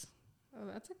precious. Oh,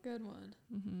 that's a good one.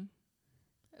 Mm-hmm.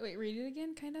 Wait, read it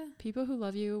again, kind of? People who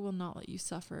love you will not let you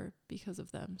suffer because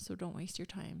of them, so don't waste your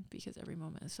time because every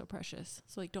moment is so precious.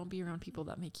 So, like, don't be around people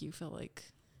that make you feel like...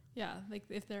 Yeah, like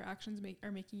if their actions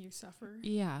are making you suffer.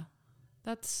 Yeah.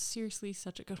 That's seriously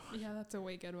such a good one. Yeah, that's a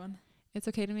way good one. It's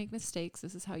okay to make mistakes.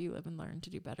 This is how you live and learn to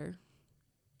do better.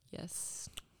 Yes,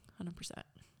 100%.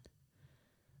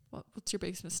 What's your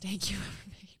biggest mistake you ever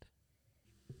made?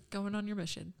 Going on your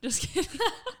mission. Just kidding.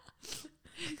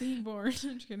 Being born.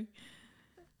 I'm just kidding.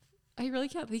 I really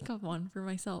can't think of one for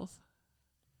myself.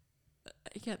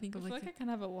 I can't think of I feel like I kind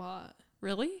of have a lot.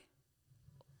 Really?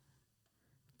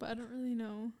 But I don't really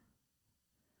know.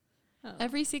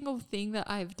 Every single thing that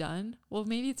I've done, well,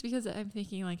 maybe it's because I'm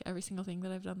thinking like every single thing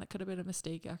that I've done that could have been a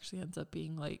mistake actually ends up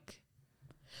being like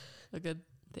a good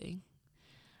thing,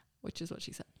 which is what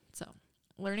she said. So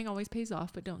learning always pays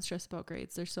off, but don't stress about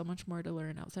grades. There's so much more to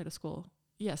learn outside of school.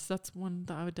 Yes, that's one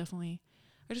that I would definitely...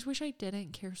 I just wish I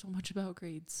didn't care so much about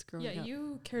grades growing up. Yeah,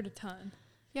 you cared a ton.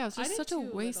 Yeah, it was just such a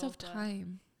waste of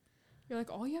time. You're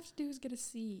like, all you have to do is get a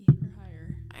C or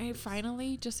higher. I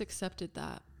finally just accepted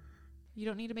that. You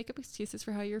don't need to make up excuses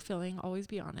for how you're feeling. Always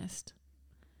be honest.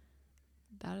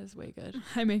 That is way good.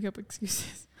 I make up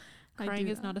excuses. Crying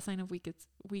is not a sign of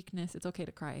weakness. It's okay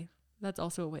to cry. That's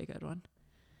also a way good one.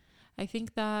 I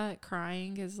think that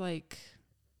crying is like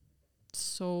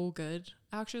so good.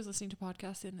 I actually was listening to a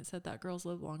podcast and it said that girls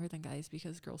live longer than guys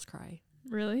because girls cry.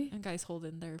 Really? And guys hold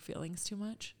in their feelings too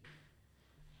much.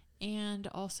 And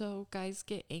also, guys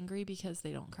get angry because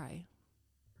they don't cry.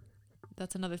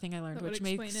 That's another thing I learned, That would which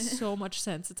makes explain it. so much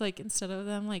sense. It's like instead of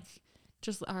them like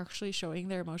just actually showing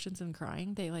their emotions and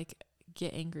crying, they like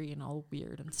get angry and all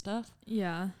weird and stuff.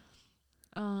 Yeah.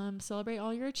 Celebrate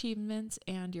all your achievements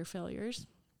and your failures.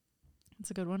 It's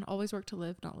a good one. Always work to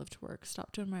live, not live to work.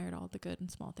 Stop to admire all the good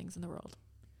and small things in the world.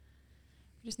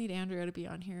 We just need Andrea to be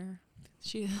on here.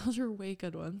 Those are way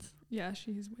good ones. Yeah,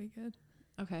 she's way good.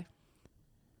 Okay.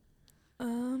 Do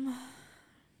you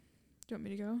want me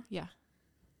to go? Yeah.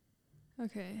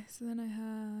 Okay, so then I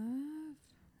have...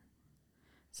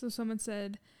 So someone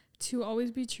said, to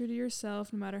always be true to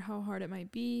yourself, no matter how hard it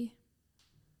might be.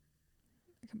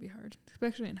 It can be hard,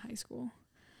 especially in high school.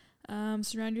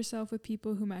 Surround yourself with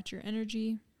people who match your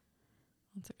energy.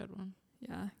 That's a good one.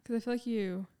 Yeah, because I feel like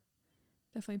you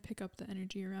definitely pick up the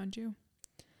energy around you.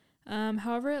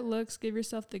 However it looks, give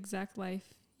yourself the exact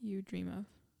life you dream of.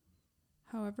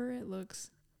 However it looks,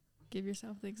 give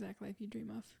yourself the exact life you dream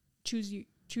of. Choose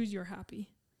your happy.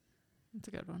 That's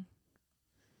a good one.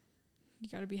 You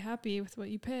got to be happy with what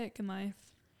you pick in life.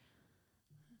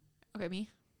 Okay, me.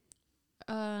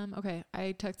 Okay,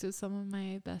 I texted some of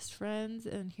my best friends,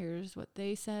 and here's what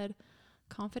they said.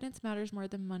 Confidence matters more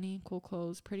than money, cool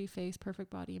clothes, pretty face, perfect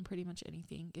body, and pretty much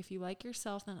anything. If you like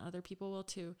yourself, then other people will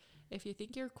too. If you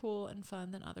think you're cool and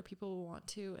fun, then other people will want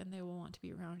to, and they will want to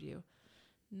be around you.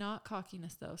 Not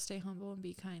cockiness, though. Stay humble and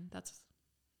be kind. That's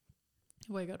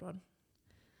a way good one.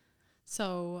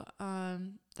 So,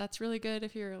 that's really good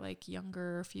if you're like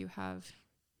younger, if you have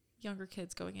younger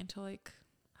kids going into like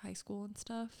high school and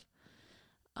stuff.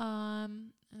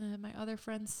 And my other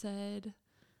friend said,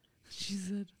 she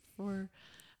said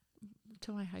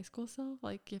to my high school self,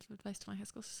 like give advice to my high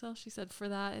school self. She said, for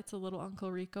that, it's a little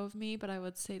Uncle Rico of me, but I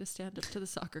would say to stand up to the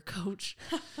soccer coach.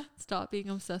 Stop being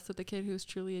obsessed with the kid who's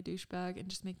truly a douchebag and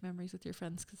just make memories with your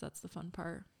friends, because that's the fun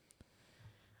part.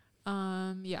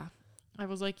 Yeah, I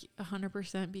was like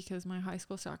 100% because my high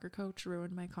school soccer coach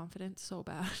ruined my confidence so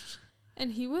bad.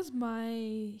 And he was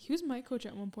my coach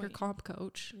at one point. Your comp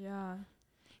coach. Yeah.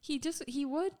 He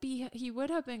would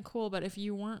have been cool, but if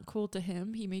you weren't cool to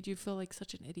him, he made you feel like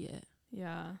such an idiot.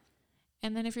 Yeah.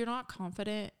 And then if you're not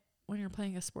confident when you're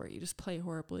playing a sport, you just play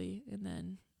horribly, and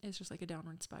then it's just like a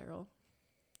downward spiral.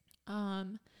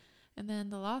 And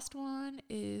then the last one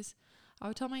is, I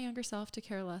would tell my younger self to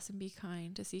care less and be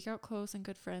kind, to seek out close and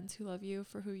good friends who love you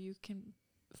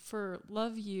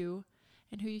love you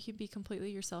and who you can be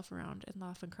completely yourself around and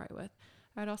laugh and cry with.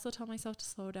 I'd also tell myself to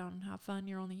slow down and have fun.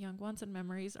 You're only young once, and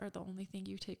memories are the only thing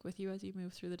you take with you as you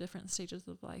move through the different stages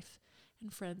of life.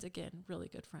 And friends, again, really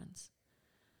good friends.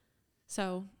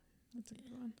 So That's a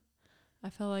good one. I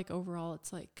feel like overall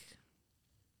it's like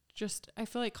I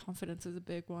feel like confidence is a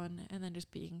big one, and then just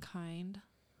being kind.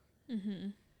 Mm-hmm.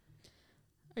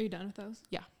 Are you done with those?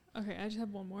 Yeah. Okay, I just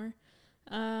have one more.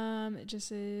 It just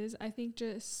says, I think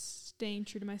just staying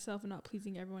true to myself and not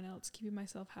pleasing everyone else, keeping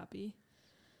myself happy.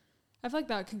 I feel like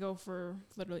that can go for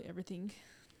literally everything.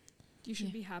 You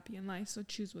should be happy in life, so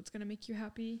choose what's going to make you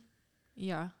happy.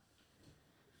 Yeah.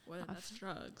 Whether that's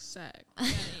drugs, sex,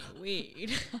 money,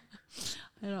 weed.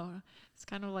 I know. It's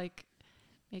kind of like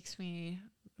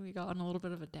we got on a little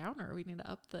bit of a downer. We need to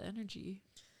up the energy.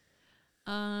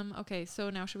 Okay, so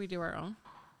now should we do our own?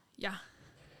 Yeah.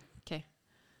 Okay.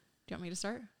 Do you want me to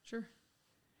start? Sure.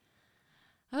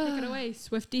 Take it away,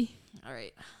 Swifty. All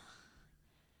right.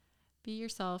 Be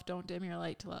yourself. Don't dim your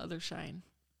light to let others shine.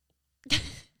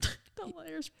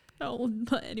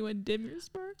 Don't let anyone dim your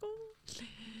sparkle.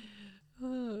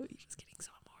 Oh, you're just getting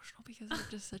so emotional because you're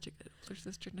just such a good older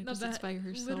sister, and I just that inspire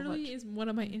her so much. literally is one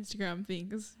of my Instagram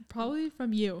things. Probably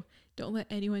from you. Don't let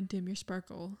anyone dim your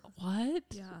sparkle. What?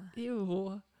 Yeah.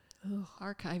 Ew. Ugh.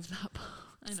 Archive that post.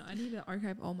 I know. I need to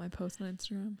archive all my posts on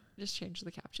Instagram. Just change the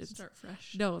captions. Start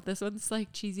fresh. No, this one's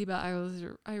like cheesy, but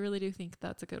I really do think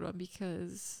that's a good one,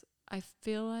 because I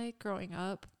feel like growing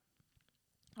up,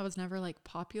 I was never like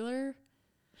popular.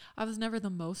 I was never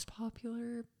the most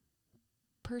popular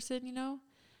person, you know?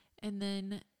 And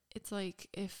then it's like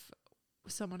if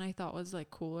someone I thought was like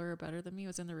cooler or better than me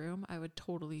was in the room, I would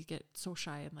totally get so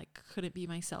shy and like couldn't be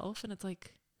myself. And it's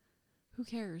like, who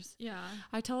cares? Yeah.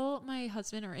 I tell my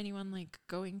husband or anyone like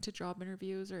going to job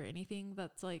interviews or anything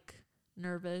that's like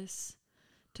nervous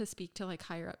to speak to like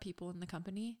higher up people in the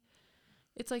company,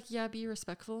 it's like, yeah, be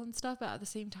respectful and stuff, but at the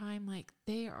same time, like,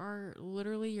 they are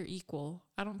literally your equal.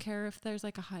 I don't care if there's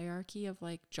like a hierarchy of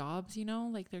like jobs, you know,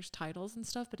 like there's titles and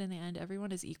stuff, but in the end,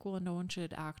 everyone is equal and no one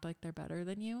should act like they're better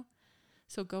than you.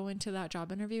 So go into that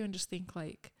job interview and just think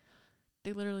like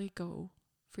they literally go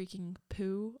freaking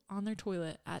poo on their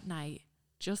toilet at night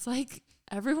just like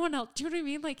everyone else. Do you know what I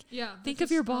mean? Like, Yeah. think they're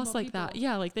of your just boss normal like that. people.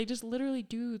 Yeah, like they just literally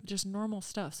do just normal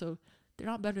stuff. So they're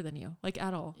not better than you, like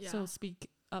at all. Yeah. So speak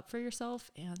up for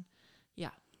yourself and yeah.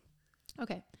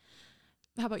 Okay.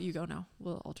 How about you go now?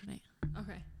 We'll alternate.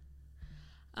 Okay.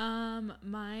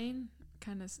 Mine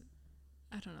kind of,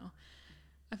 I don't know.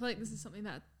 I feel like this is something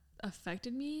that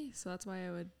affected me, so that's why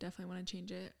I would definitely want to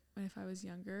change it if I was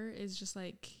younger, is just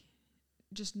like,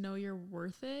 just know you're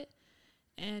worth it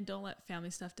and don't let family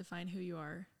stuff define who you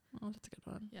are. Oh, that's a good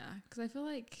one. Yeah, because I feel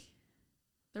like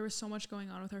there was so much going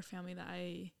on with our family that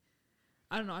I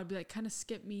don't know, I'd be like, kind of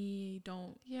skip me,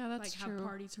 don't Yeah, that's like true. have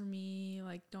parties for me,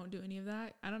 like don't do any of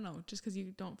that. I don't know, just because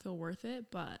you don't feel worth it,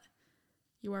 but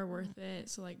you are worth it.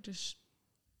 So like just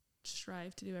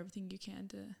strive to do everything you can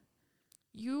to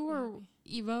You be were happy.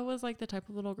 Eva was like the type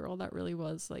of little girl that really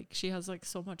was like, she has like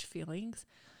so much feelings.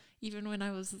 Even when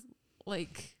I was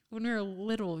like, when we were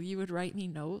little, you would write me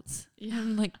notes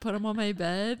and like put them on my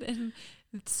bed, and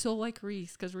it's so like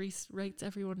Reese, because Reese writes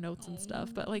everyone notes and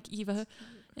stuff. But like Eva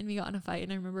and me got in a fight,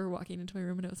 and I remember walking into my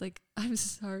room and it was like, I'm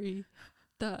sorry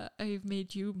that I've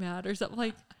made you mad or something.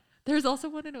 Like there's also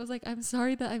one and it was like, I'm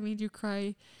sorry that I made you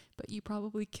cry, but you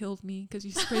probably killed me because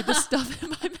you sprayed the stuff in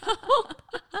my mouth.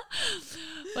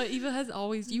 But Eva has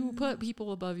always, you put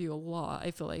people above you a lot,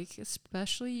 I feel like,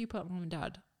 especially you put mom and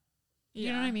dad.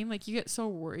 You know what I mean? Like you get so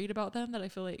worried about them that I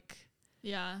feel like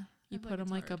Yeah. you put them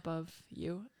like above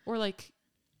you, or like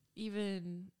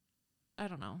even, I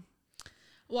don't know.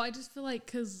 Well, I just feel like,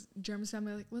 because Jeremy's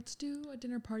family, like, let's do a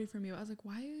dinner party for me. I was like,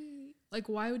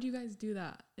 why would you guys do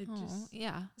that? It just,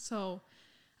 yeah. so,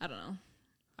 I don't know.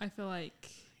 I feel like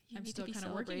You I'm need still to be kind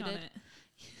of working on celebrated. it.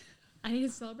 I need to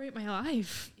celebrate my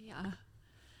life. Yeah.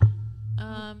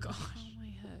 gosh. Oh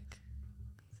my heck.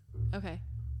 Okay.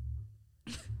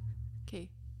 Okay.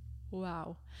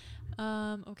 Wow.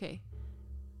 Okay.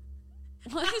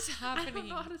 What is I happening? don't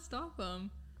know how to stop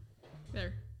them.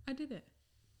 There. I did it.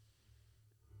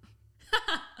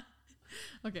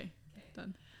 Okay.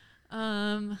 Done.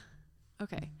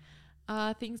 Okay.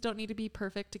 Things don't need to be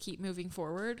perfect to keep moving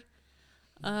forward.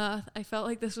 I felt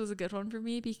like this was a good one for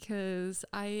me because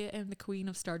I am the queen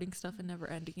of starting stuff and never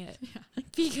ending it. Yeah.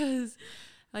 Because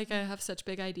like I have such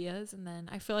big ideas, and then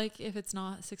I feel like if it's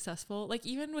not successful, like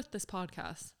even with this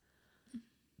podcast,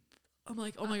 I'm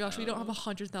like, oh my gosh, we don't have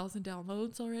 100,000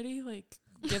 downloads already. Like,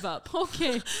 give up.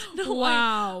 Okay. No,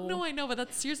 Wow. I know, but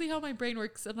that's seriously how my brain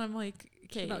works. And I'm like,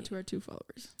 okay. Shout out to our 2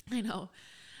 followers. I know.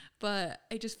 But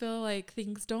I just feel like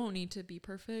things don't need to be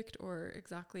perfect or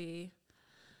exactly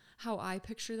how I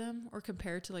picture them or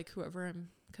compare to like whoever I'm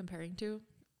comparing to,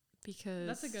 because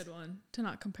That's a good one to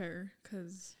not compare,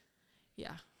 because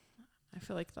yeah, I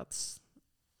feel like that's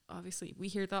obviously we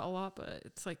hear that a lot, but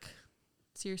it's like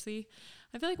seriously,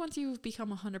 I feel like once you've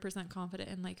become 100% confident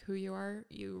in like who you are,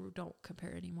 you don't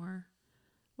compare anymore,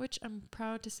 which I'm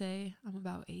proud to say I'm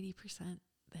about 80%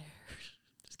 there.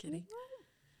 Just kidding.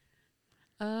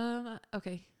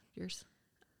 Okay, yours.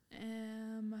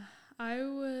 I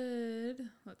would,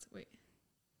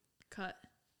 cut.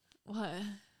 What?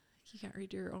 You can't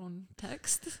read your own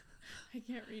text? I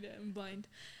can't read it. I'm blind.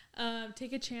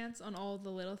 Take a chance on all the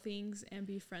little things and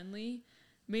be friendly.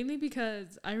 Mainly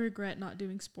because I regret not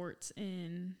doing sports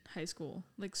in high school,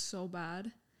 like so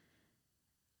bad.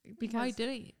 Because Why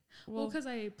didn't you? Well, because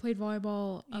I played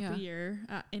volleyball up Yeah. a year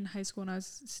in high school, and I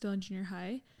was still in junior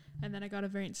high, and then I got a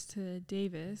variance to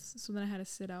Davis, so then I had to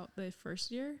sit out the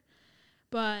first year.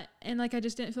 And like I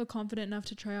just didn't feel confident enough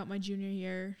to try out my junior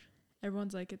year.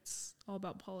 Everyone's like, it's all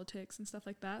about politics and stuff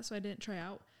like that, so I didn't try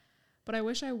out. But I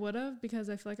wish I would have, because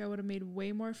I feel like I would have made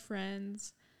way more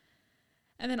friends.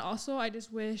 And then also, I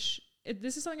just wish,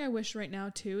 this is something I wish right now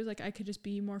too, is like I could just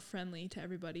be more friendly to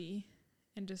everybody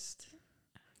and just...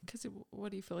 Because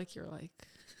what do you feel like you're like?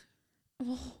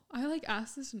 Well, I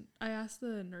asked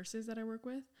the nurses that I work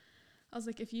with. I was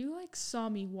like, if you like saw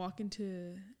me walk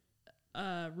into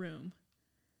a room,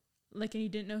 like, and you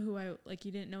didn't know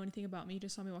you didn't know anything about me, you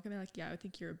just saw me walking there, like, yeah, I would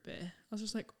think you're a bit. I was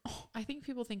just like, oh, I think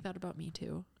people think that about me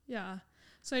too. yeah.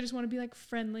 So I just want to be like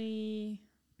friendly.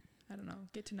 I don't know,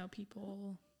 get to know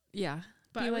people. Yeah.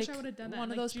 But Be I wish like I would have done that. one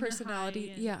in, of like, those junior high personality.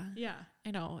 and- Yeah. Yeah.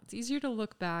 I know. It's easier to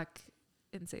look back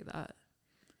and say that.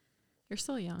 You're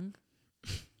still young.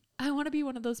 I want to be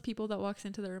one of those people that walks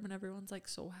into the room and everyone's like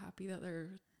so happy that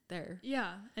they're there.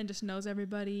 Yeah. And just knows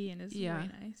everybody and is Yeah. very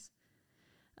nice.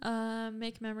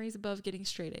 Make memories above getting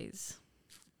straight A's.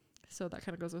 So that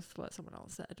kind of goes with what someone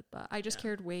else said. But I just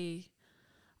cared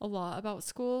a lot about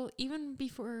school, even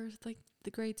before like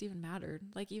the grades even mattered.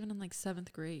 Like even in like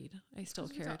 7th grade, I still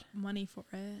We cared. got money for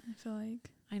it, I feel like.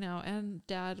 I know. And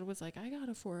Dad was like, I got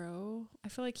a 4.0. I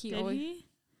feel like he Did always. he?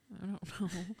 I don't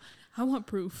know. I want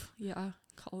proof. Yeah,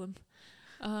 call him.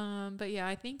 But yeah,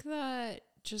 I think that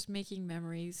just making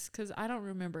memories, because I don't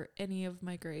remember any of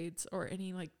my grades or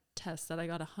any like tests that I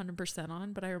got 100%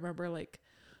 on, but I remember like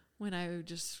when I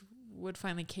just would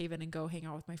finally cave in and go hang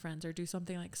out with my friends or do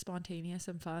something like spontaneous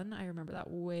and fun. I remember that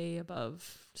way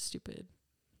above stupid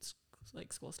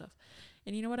like school stuff.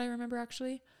 And you know what I remember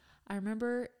actually? I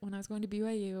remember when I was going to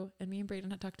BYU and me and Brayden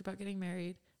had talked about getting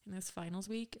married in this finals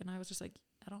week, and I was just like,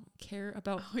 I don't care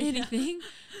about anything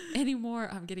anymore.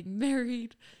 I'm getting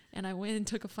married. And I went and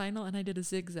took a final and I did a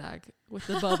zigzag with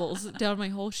the bubbles down my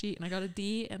whole sheet, and I got a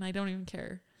D, and I don't even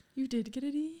care. You did get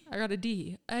a D? I got a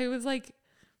D. I was like,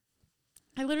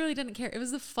 I literally didn't care. It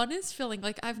was the funnest feeling.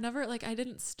 Like I've never, like I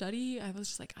didn't study. I was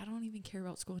just like, I don't even care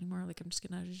about school anymore. Like I'm just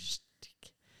gonna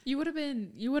You would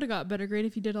have got better grade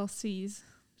if you did all C's.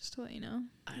 Just to let you know.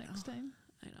 Next time.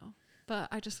 I know. But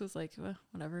I just was like, well,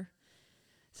 whatever.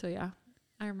 So yeah,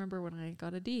 I remember when I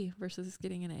got a D versus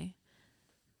getting an A.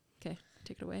 Okay,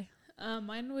 take it away.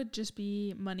 Mine would just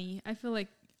be money. I feel like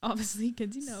obviously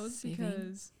Kenzie knows Saving.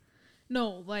 because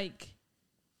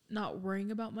not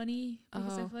worrying about money,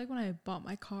 because I feel like when I bought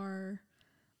my car,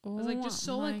 I was like just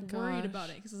so like worried about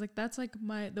it, because like that's like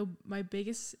my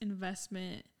biggest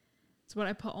investment. It's what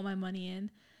I put all my money in.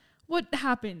 What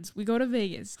happens? We go to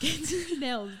Vegas. Kenzie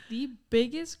nails the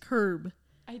biggest curb.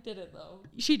 I did it though.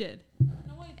 She did.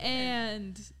 No, I didn't.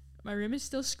 And my rim is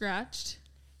still scratched.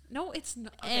 No, it's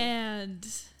not. Okay. And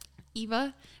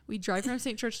Eva, we drive from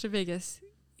St. George to Vegas.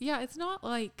 Yeah, it's not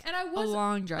like I a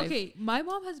long drive. Okay, my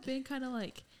mom has been kind of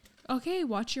like, okay,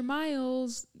 watch your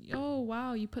miles. Oh,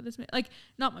 wow, you put this... Like,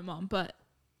 not my mom, but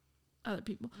other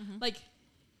people. Mm-hmm. Like,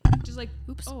 just like,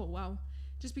 oops. Oh, wow.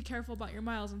 Just be careful about your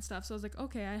miles and stuff. So I was like,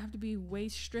 okay, I have to be way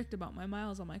strict about my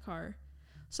miles on my car.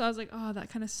 So I was like, oh,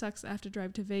 that kind of sucks. I have to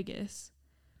drive to Vegas.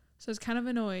 So I was kind of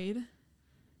annoyed.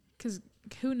 Because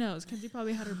who knows? Kenzie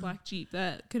probably had her black Jeep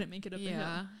that couldn't make it up the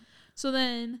hill. So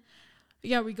then,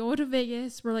 yeah, we go to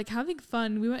Vegas. We're like having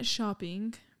fun. We went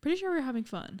shopping. Pretty sure we were having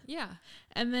fun. Yeah.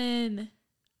 And then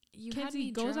You Kenzie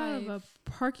goes out of a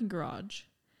parking garage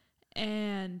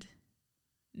and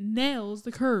nails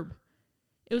the curb.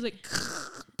 It was like...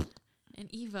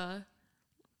 And Eva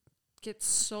gets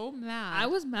so mad. I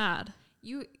was mad.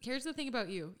 Here's the thing about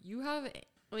you. You have,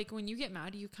 like, when you get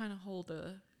mad, you kind of hold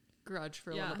a grudge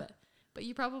for a little bit. But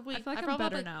you probably... I feel like I'm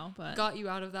better now, but... got you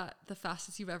out of that the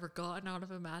fastest you've ever gotten out of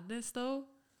a madness, though.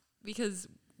 Because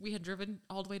we had driven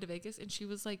all the way to Vegas, and she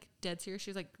was, like, dead serious.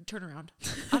 She was like, turn around.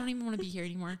 I don't even want to be here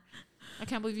anymore. I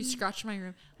can't believe you scratched my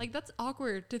room. Like, that's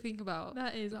awkward to think about.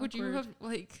 That is awkward. Would you have,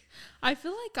 like... I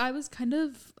feel like I was kind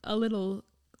of a little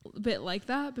bit like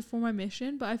that before my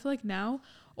mission, but I feel like now...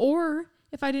 Or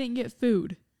if I didn't get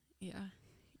food. Yeah.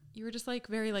 You were just, like,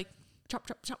 very, like, chop,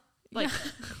 chop, chop. Like...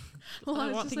 Well, I I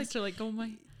was want just things like, to like go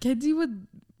my... Kenzie would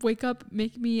wake up,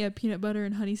 make me a peanut butter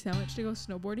and honey sandwich to go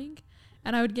snowboarding,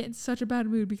 and I would get in such a bad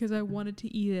mood because I wanted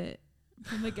to eat it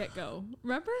from the get-go.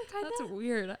 Remember? That's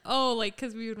weird. Oh, like,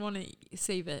 because we would want to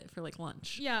save it for, like,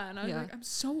 lunch. Yeah, and I was like, I'm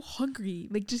so hungry.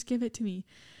 Like, just give it to me.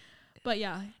 But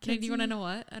yeah. Kenzie, do you want to know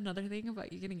what? Another thing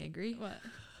about you getting angry? What?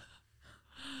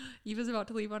 Eva's about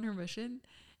to leave on her mission.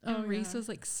 And Reese was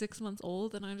like 6 months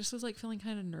old, and I just was like feeling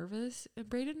kind of nervous. And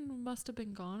Brayden must have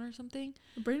been gone or something.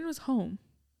 Brayden was home.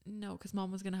 No, because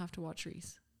Mom was gonna have to watch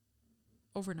Reese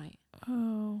overnight.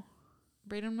 Oh.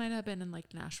 Brayden might have been in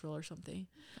like Nashville or something.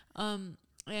 And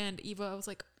Eva, I was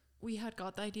like, we had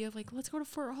got the idea of like, let's go to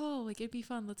Fort Hall. Like, it'd be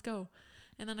fun. Let's go.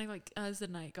 And then I like, as the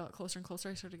night got closer and closer,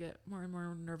 I started to get more and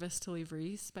more nervous to leave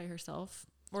Reese by herself,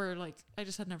 or like I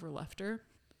just had never left her,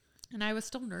 and I was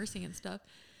still nursing and stuff.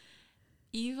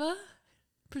 Eva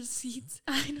proceeds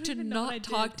to not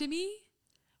talk to me.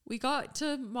 We got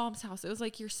to Mom's house. It was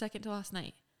like your second to last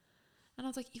night. And I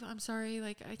was like, Eva, I'm sorry.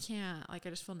 Like, I can't. Like, I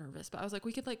just feel nervous. But I was like,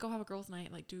 we could like go have a girls'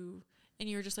 night. Like, do. And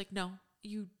you were just like, no,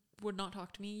 you would not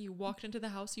talk to me. You walked into the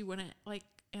house. You wouldn't like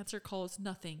answer calls.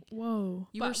 Nothing. Whoa.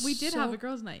 But we did have a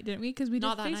girls' night, didn't we? Because we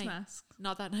did face masks.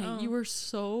 Not that night. You were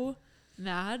so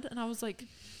mad. And I was like,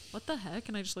 what the heck?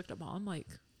 And I just looked at Mom like,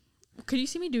 could you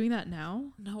see me doing that now?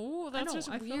 No, that's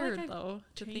just weird like though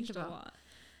to think about. A lot.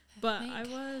 But I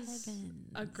was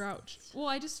a grouch. Well,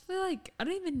 I just feel like I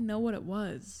don't even know what it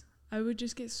was. I would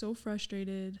just get so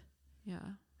frustrated. Yeah.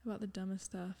 About the dumbest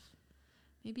stuff.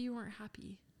 Maybe you weren't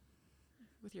happy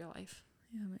with your life.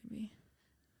 Yeah, maybe.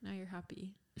 Now you're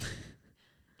happy.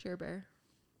 Chair Bear.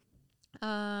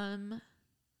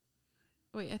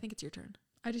 Wait, I think it's your turn.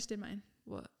 I just did mine.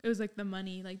 What? It was like the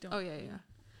money, like don't. Oh yeah.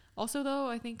 Also, though,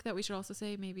 I think that we should also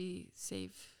say maybe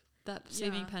save that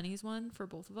saving pennies one for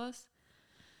both of us.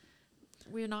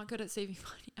 we're not good at saving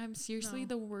money. I'm seriously No.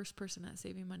 the worst person at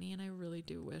saving money, and I really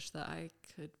do wish that I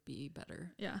could be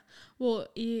better. Yeah. Well,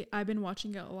 I've been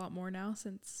watching it a lot more now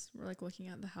since we're like looking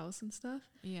at the house and stuff.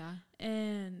 Yeah.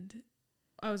 And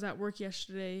I was at work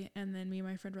yesterday, and then me and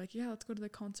my friend were like, yeah, let's go to the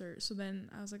concert. So then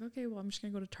I was like, okay, well, I'm just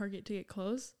going to go to Target to get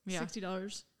clothes. Yeah.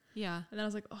 $60. Yeah. And then I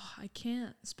was like, oh, I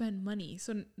can't spend money.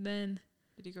 So then,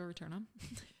 Did you go return them?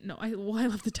 no, I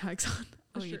left the tags on.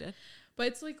 Oh, for you sure. did? But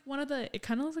it's like it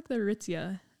kind of looks like the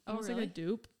Aritzia. Oh, Almost really? like a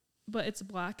dupe, but it's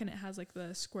black and it has like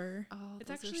the square. Oh, It's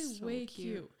those are actually so way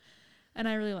cute. And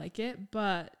I really like it,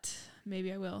 but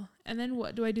maybe I will. And then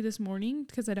what do I do this morning?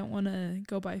 Because I don't want to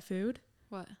go buy food.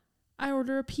 What? I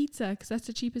order a pizza because that's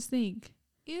the cheapest thing.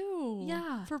 Ew.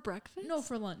 Yeah. For breakfast? No,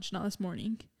 for lunch, not this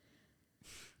morning.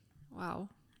 Wow.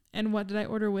 And what did I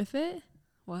order with it?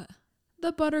 What?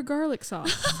 The butter garlic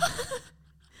sauce.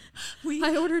 We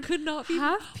I ordered could not be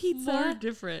half more pizza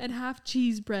different. and half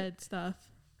cheese bread stuff.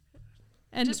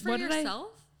 And just for what did I?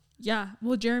 yourself? Yeah.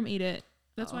 Well, Jerem ate it.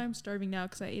 That's Oh. why I'm starving now,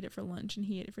 because I ate it for lunch and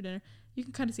he ate it for dinner. You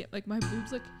can kind of see it. Like, my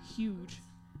boobs look huge.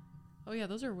 Oh yeah,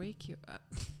 those are way cute.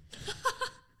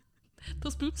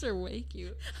 Those boobs are way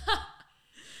cute.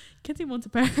 Can't see once a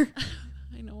pair.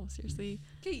 I know, seriously.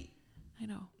 Okay. I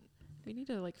know. We need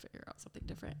to like figure out something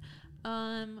different.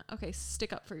 Okay,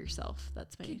 stick up for yourself.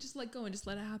 That's my Just let go and just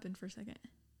let it happen for a second.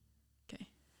 Okay.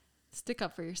 stick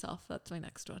up for yourself. That's my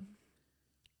next one.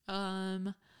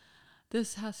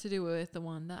 This has to do with the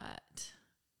one that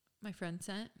my friend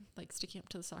sent, like sticking up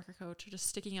to the soccer coach or just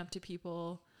sticking up to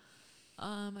people.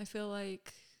 I feel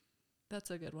like that's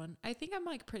a good one. I think I'm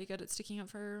like pretty good at sticking up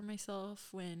for myself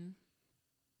when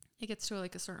it gets to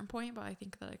like a certain point, but I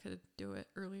think that I could do it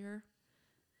earlier.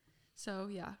 So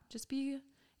yeah, just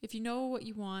if you know what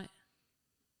you want,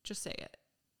 just say it.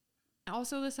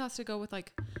 Also, this has to go with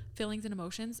like feelings and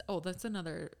emotions. Oh, that's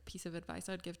another piece of advice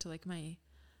I'd give to like my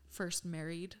first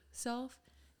married self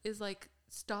is like,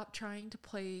 stop trying to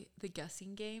play the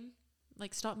guessing game.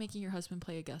 Like, stop making your husband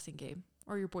play a guessing game,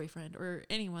 or your boyfriend, or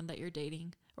anyone that you're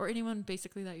dating, or anyone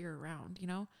basically that you're around, you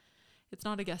know? It's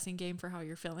not a guessing game for how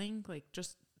you're feeling. Like,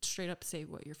 just straight up say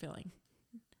what you're feeling.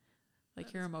 Like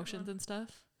That's your a good emotions one. and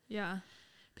stuff. Yeah.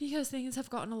 Because things have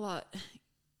gotten a lot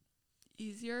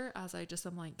easier as I just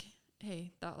am like,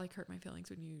 hey, that like hurt my feelings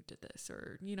when you did this,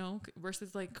 or, you know,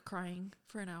 versus like crying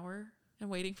for an hour and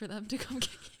waiting for them to come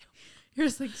get you. You're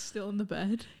just like still in the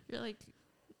bed. You're like,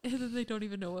 and then they don't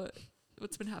even know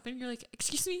what's been happening. You're like,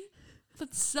 excuse me, I'm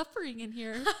suffering in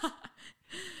here,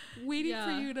 waiting for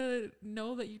Yeah. you to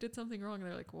know that you did something wrong. And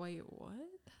they're like, wait, what?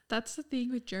 That's the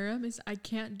thing with Jerem is I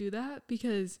can't do that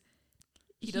because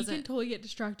he can doesn't- totally get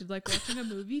distracted, like watching a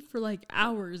movie for like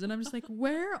hours, and I'm just like,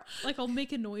 where? Like, I'll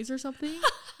make a noise or something,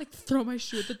 like throw my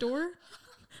shoe at the door,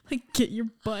 like, get your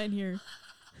butt in here.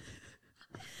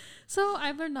 So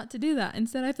I've learned not to do that.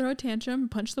 Instead, I throw a tantrum,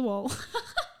 punch the wall,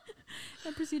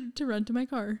 and proceeded to run to my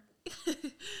car.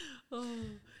 Oh,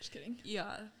 Just kidding.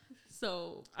 yeah.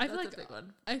 So I feel that's like a big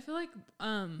one. I feel like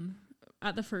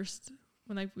at the first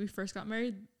when like we first got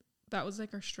married, that was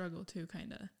like our struggle too,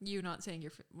 kind of. You not saying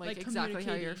you're Like exactly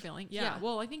how you're communicating. feeling. Yeah. Yeah.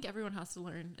 Well, I think everyone has to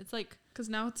learn. It's like Because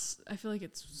now I feel like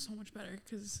it's so much better.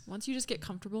 Because once you just get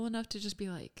comfortable enough to just be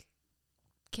like,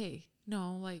 okay,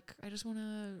 no, like I just want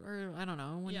to, or I don't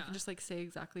know, when you Yeah. can just like say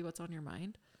exactly what's on your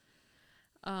mind.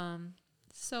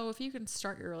 So if you can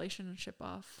start your relationship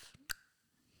off,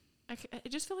 I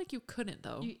just feel like you couldn't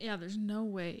though. yeah, there's no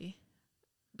way.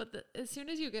 But as soon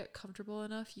as you get comfortable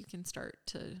enough, you can start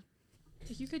to.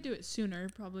 Like, you could do it sooner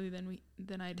probably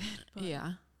than I did. But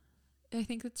Yeah. I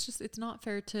think it's not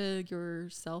fair to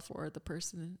yourself or the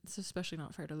person. It's especially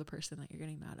not fair to the person that you're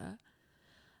getting mad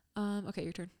at. Okay,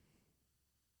 your turn.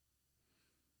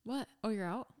 What? Oh, you're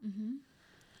out? Mm-hmm.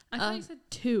 I thought you Um, said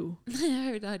 2.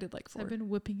 I did like 4. I've been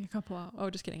whipping a couple out. Oh,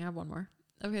 just kidding. I have one more.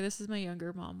 Okay, this is my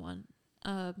younger mom one.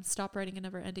 Stop writing a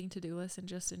never-ending to-do list and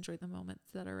just enjoy the moments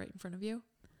that are right in front of you.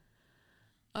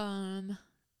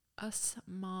 Us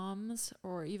moms,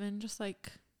 or even just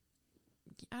like,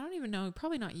 I don't even know,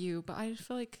 probably not you, but I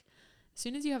feel like as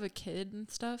soon as you have a kid and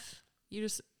stuff,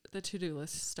 the to-do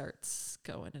list starts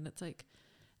going, and it's like,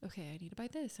 okay, I need to buy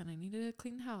this, and I need to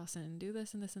clean the house, and do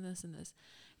this, and this, and this, and this.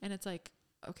 And it's like,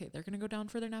 okay, they're going to go down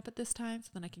for their nap at this time, so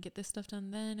then I can get this stuff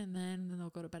done then, and then they'll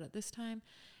go to bed at this time.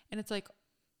 And it's like,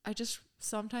 I just,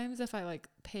 sometimes if I like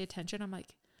pay attention,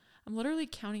 I'm literally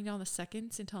counting down the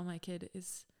seconds until my kid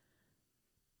is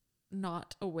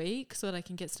not awake so that I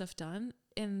can get stuff done.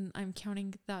 And I'm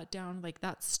counting that down, like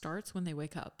that starts when they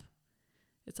wake up.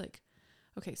 It's like,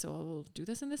 okay, so I'll do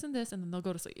this and this and this, and then they'll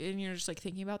go to sleep. And you're just like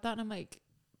thinking about that. And I'm like,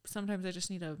 sometimes I just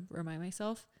need to remind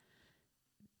myself,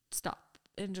 stop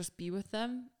and just be with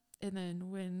them. And then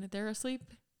when they're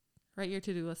asleep, write your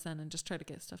to-do list then and just try to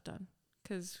get stuff done.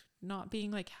 Because not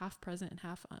being like half present and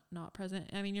half not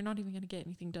present, I mean, you're not even going to get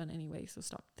anything done anyway. So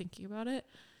stop thinking about it,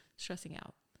 stressing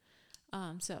out.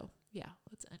 So yeah,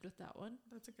 let's end with that one.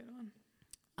 That's a good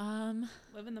one.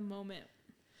 Live in the moment.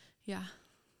 Yeah.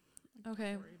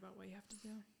 Okay. Don't worry about what you have to do.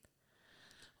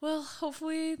 Well,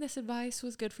 hopefully this advice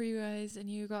was good for you guys and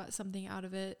you got something out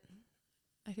of it.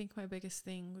 I think my biggest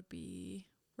thing would be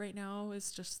right now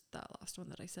is just that last one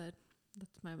that I said.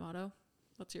 That's my motto.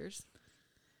 What's yours?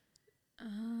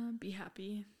 Be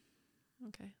happy.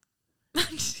 Okay.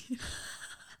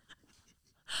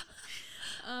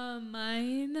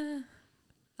 Mine.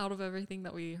 Out of everything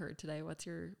that we heard today, what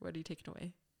are you taking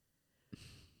away?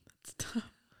 That's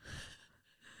tough.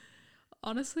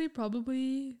 Honestly,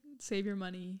 probably save your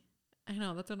money. I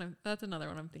know that's another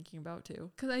one I'm thinking about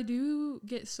too. Cause I do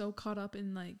get so caught up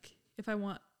in like if I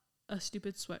want a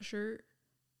stupid sweatshirt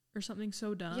or something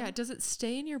so dumb. Yeah, does it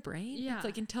stay in your brain? Yeah. It's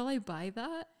like until I buy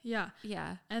that. Yeah.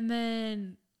 Yeah. And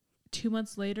then 2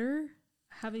 months later,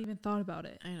 I haven't even thought about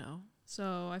it. I know.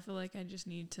 So I feel like I just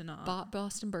need to not. Bought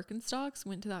Boston Birkenstocks,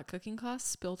 went to that cooking class,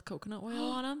 spilled coconut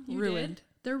oil on them. You Ruined. did?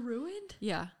 They're ruined?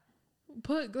 Yeah.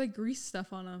 Put like grease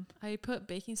stuff on them. I put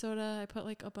baking soda, I put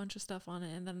like a bunch of stuff on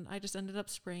it, and then I just ended up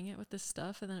spraying it with this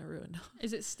stuff, and then it ruined them.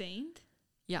 Is it stained?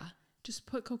 Yeah. Just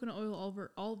put coconut oil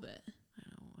over all of it.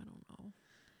 I don't know.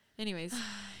 Anyways.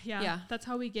 Yeah. That's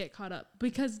how we get caught up.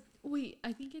 Because, wait,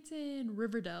 I think it's in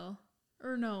Riverdale.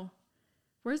 Or no.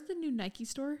 Where's the new Nike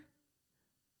store?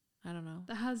 I don't know.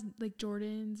 That has like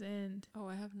Jordans and... Oh,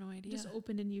 I have no idea. Just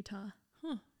opened in Utah.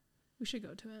 Huh. We should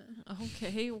go to it.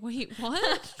 Okay, wait,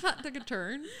 what? That took a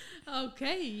turn.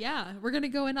 Okay, yeah. We're going to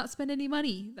go and not spend any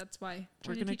money. That's why.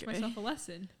 We're Trying to gonna teach myself a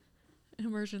lesson.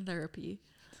 Immersion therapy.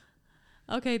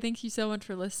 Okay, thank you so much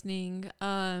for listening.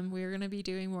 We're going to be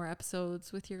doing more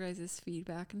episodes with your guys'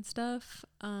 feedback and stuff.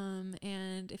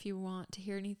 And if you want to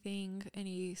hear anything,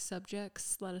 any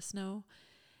subjects, let us know.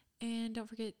 And don't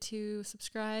forget to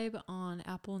subscribe on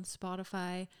Apple and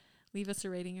Spotify. Leave us a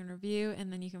rating and review,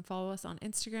 and then you can follow us on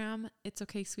Instagram. It's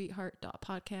okay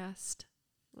sweetheart.podcast.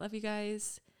 Love you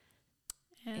guys.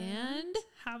 And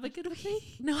have a good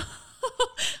week. No,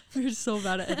 we're so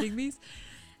bad at ending these.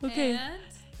 Okay. And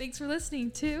thanks for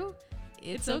listening to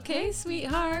It's okay,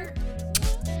 sweetheart.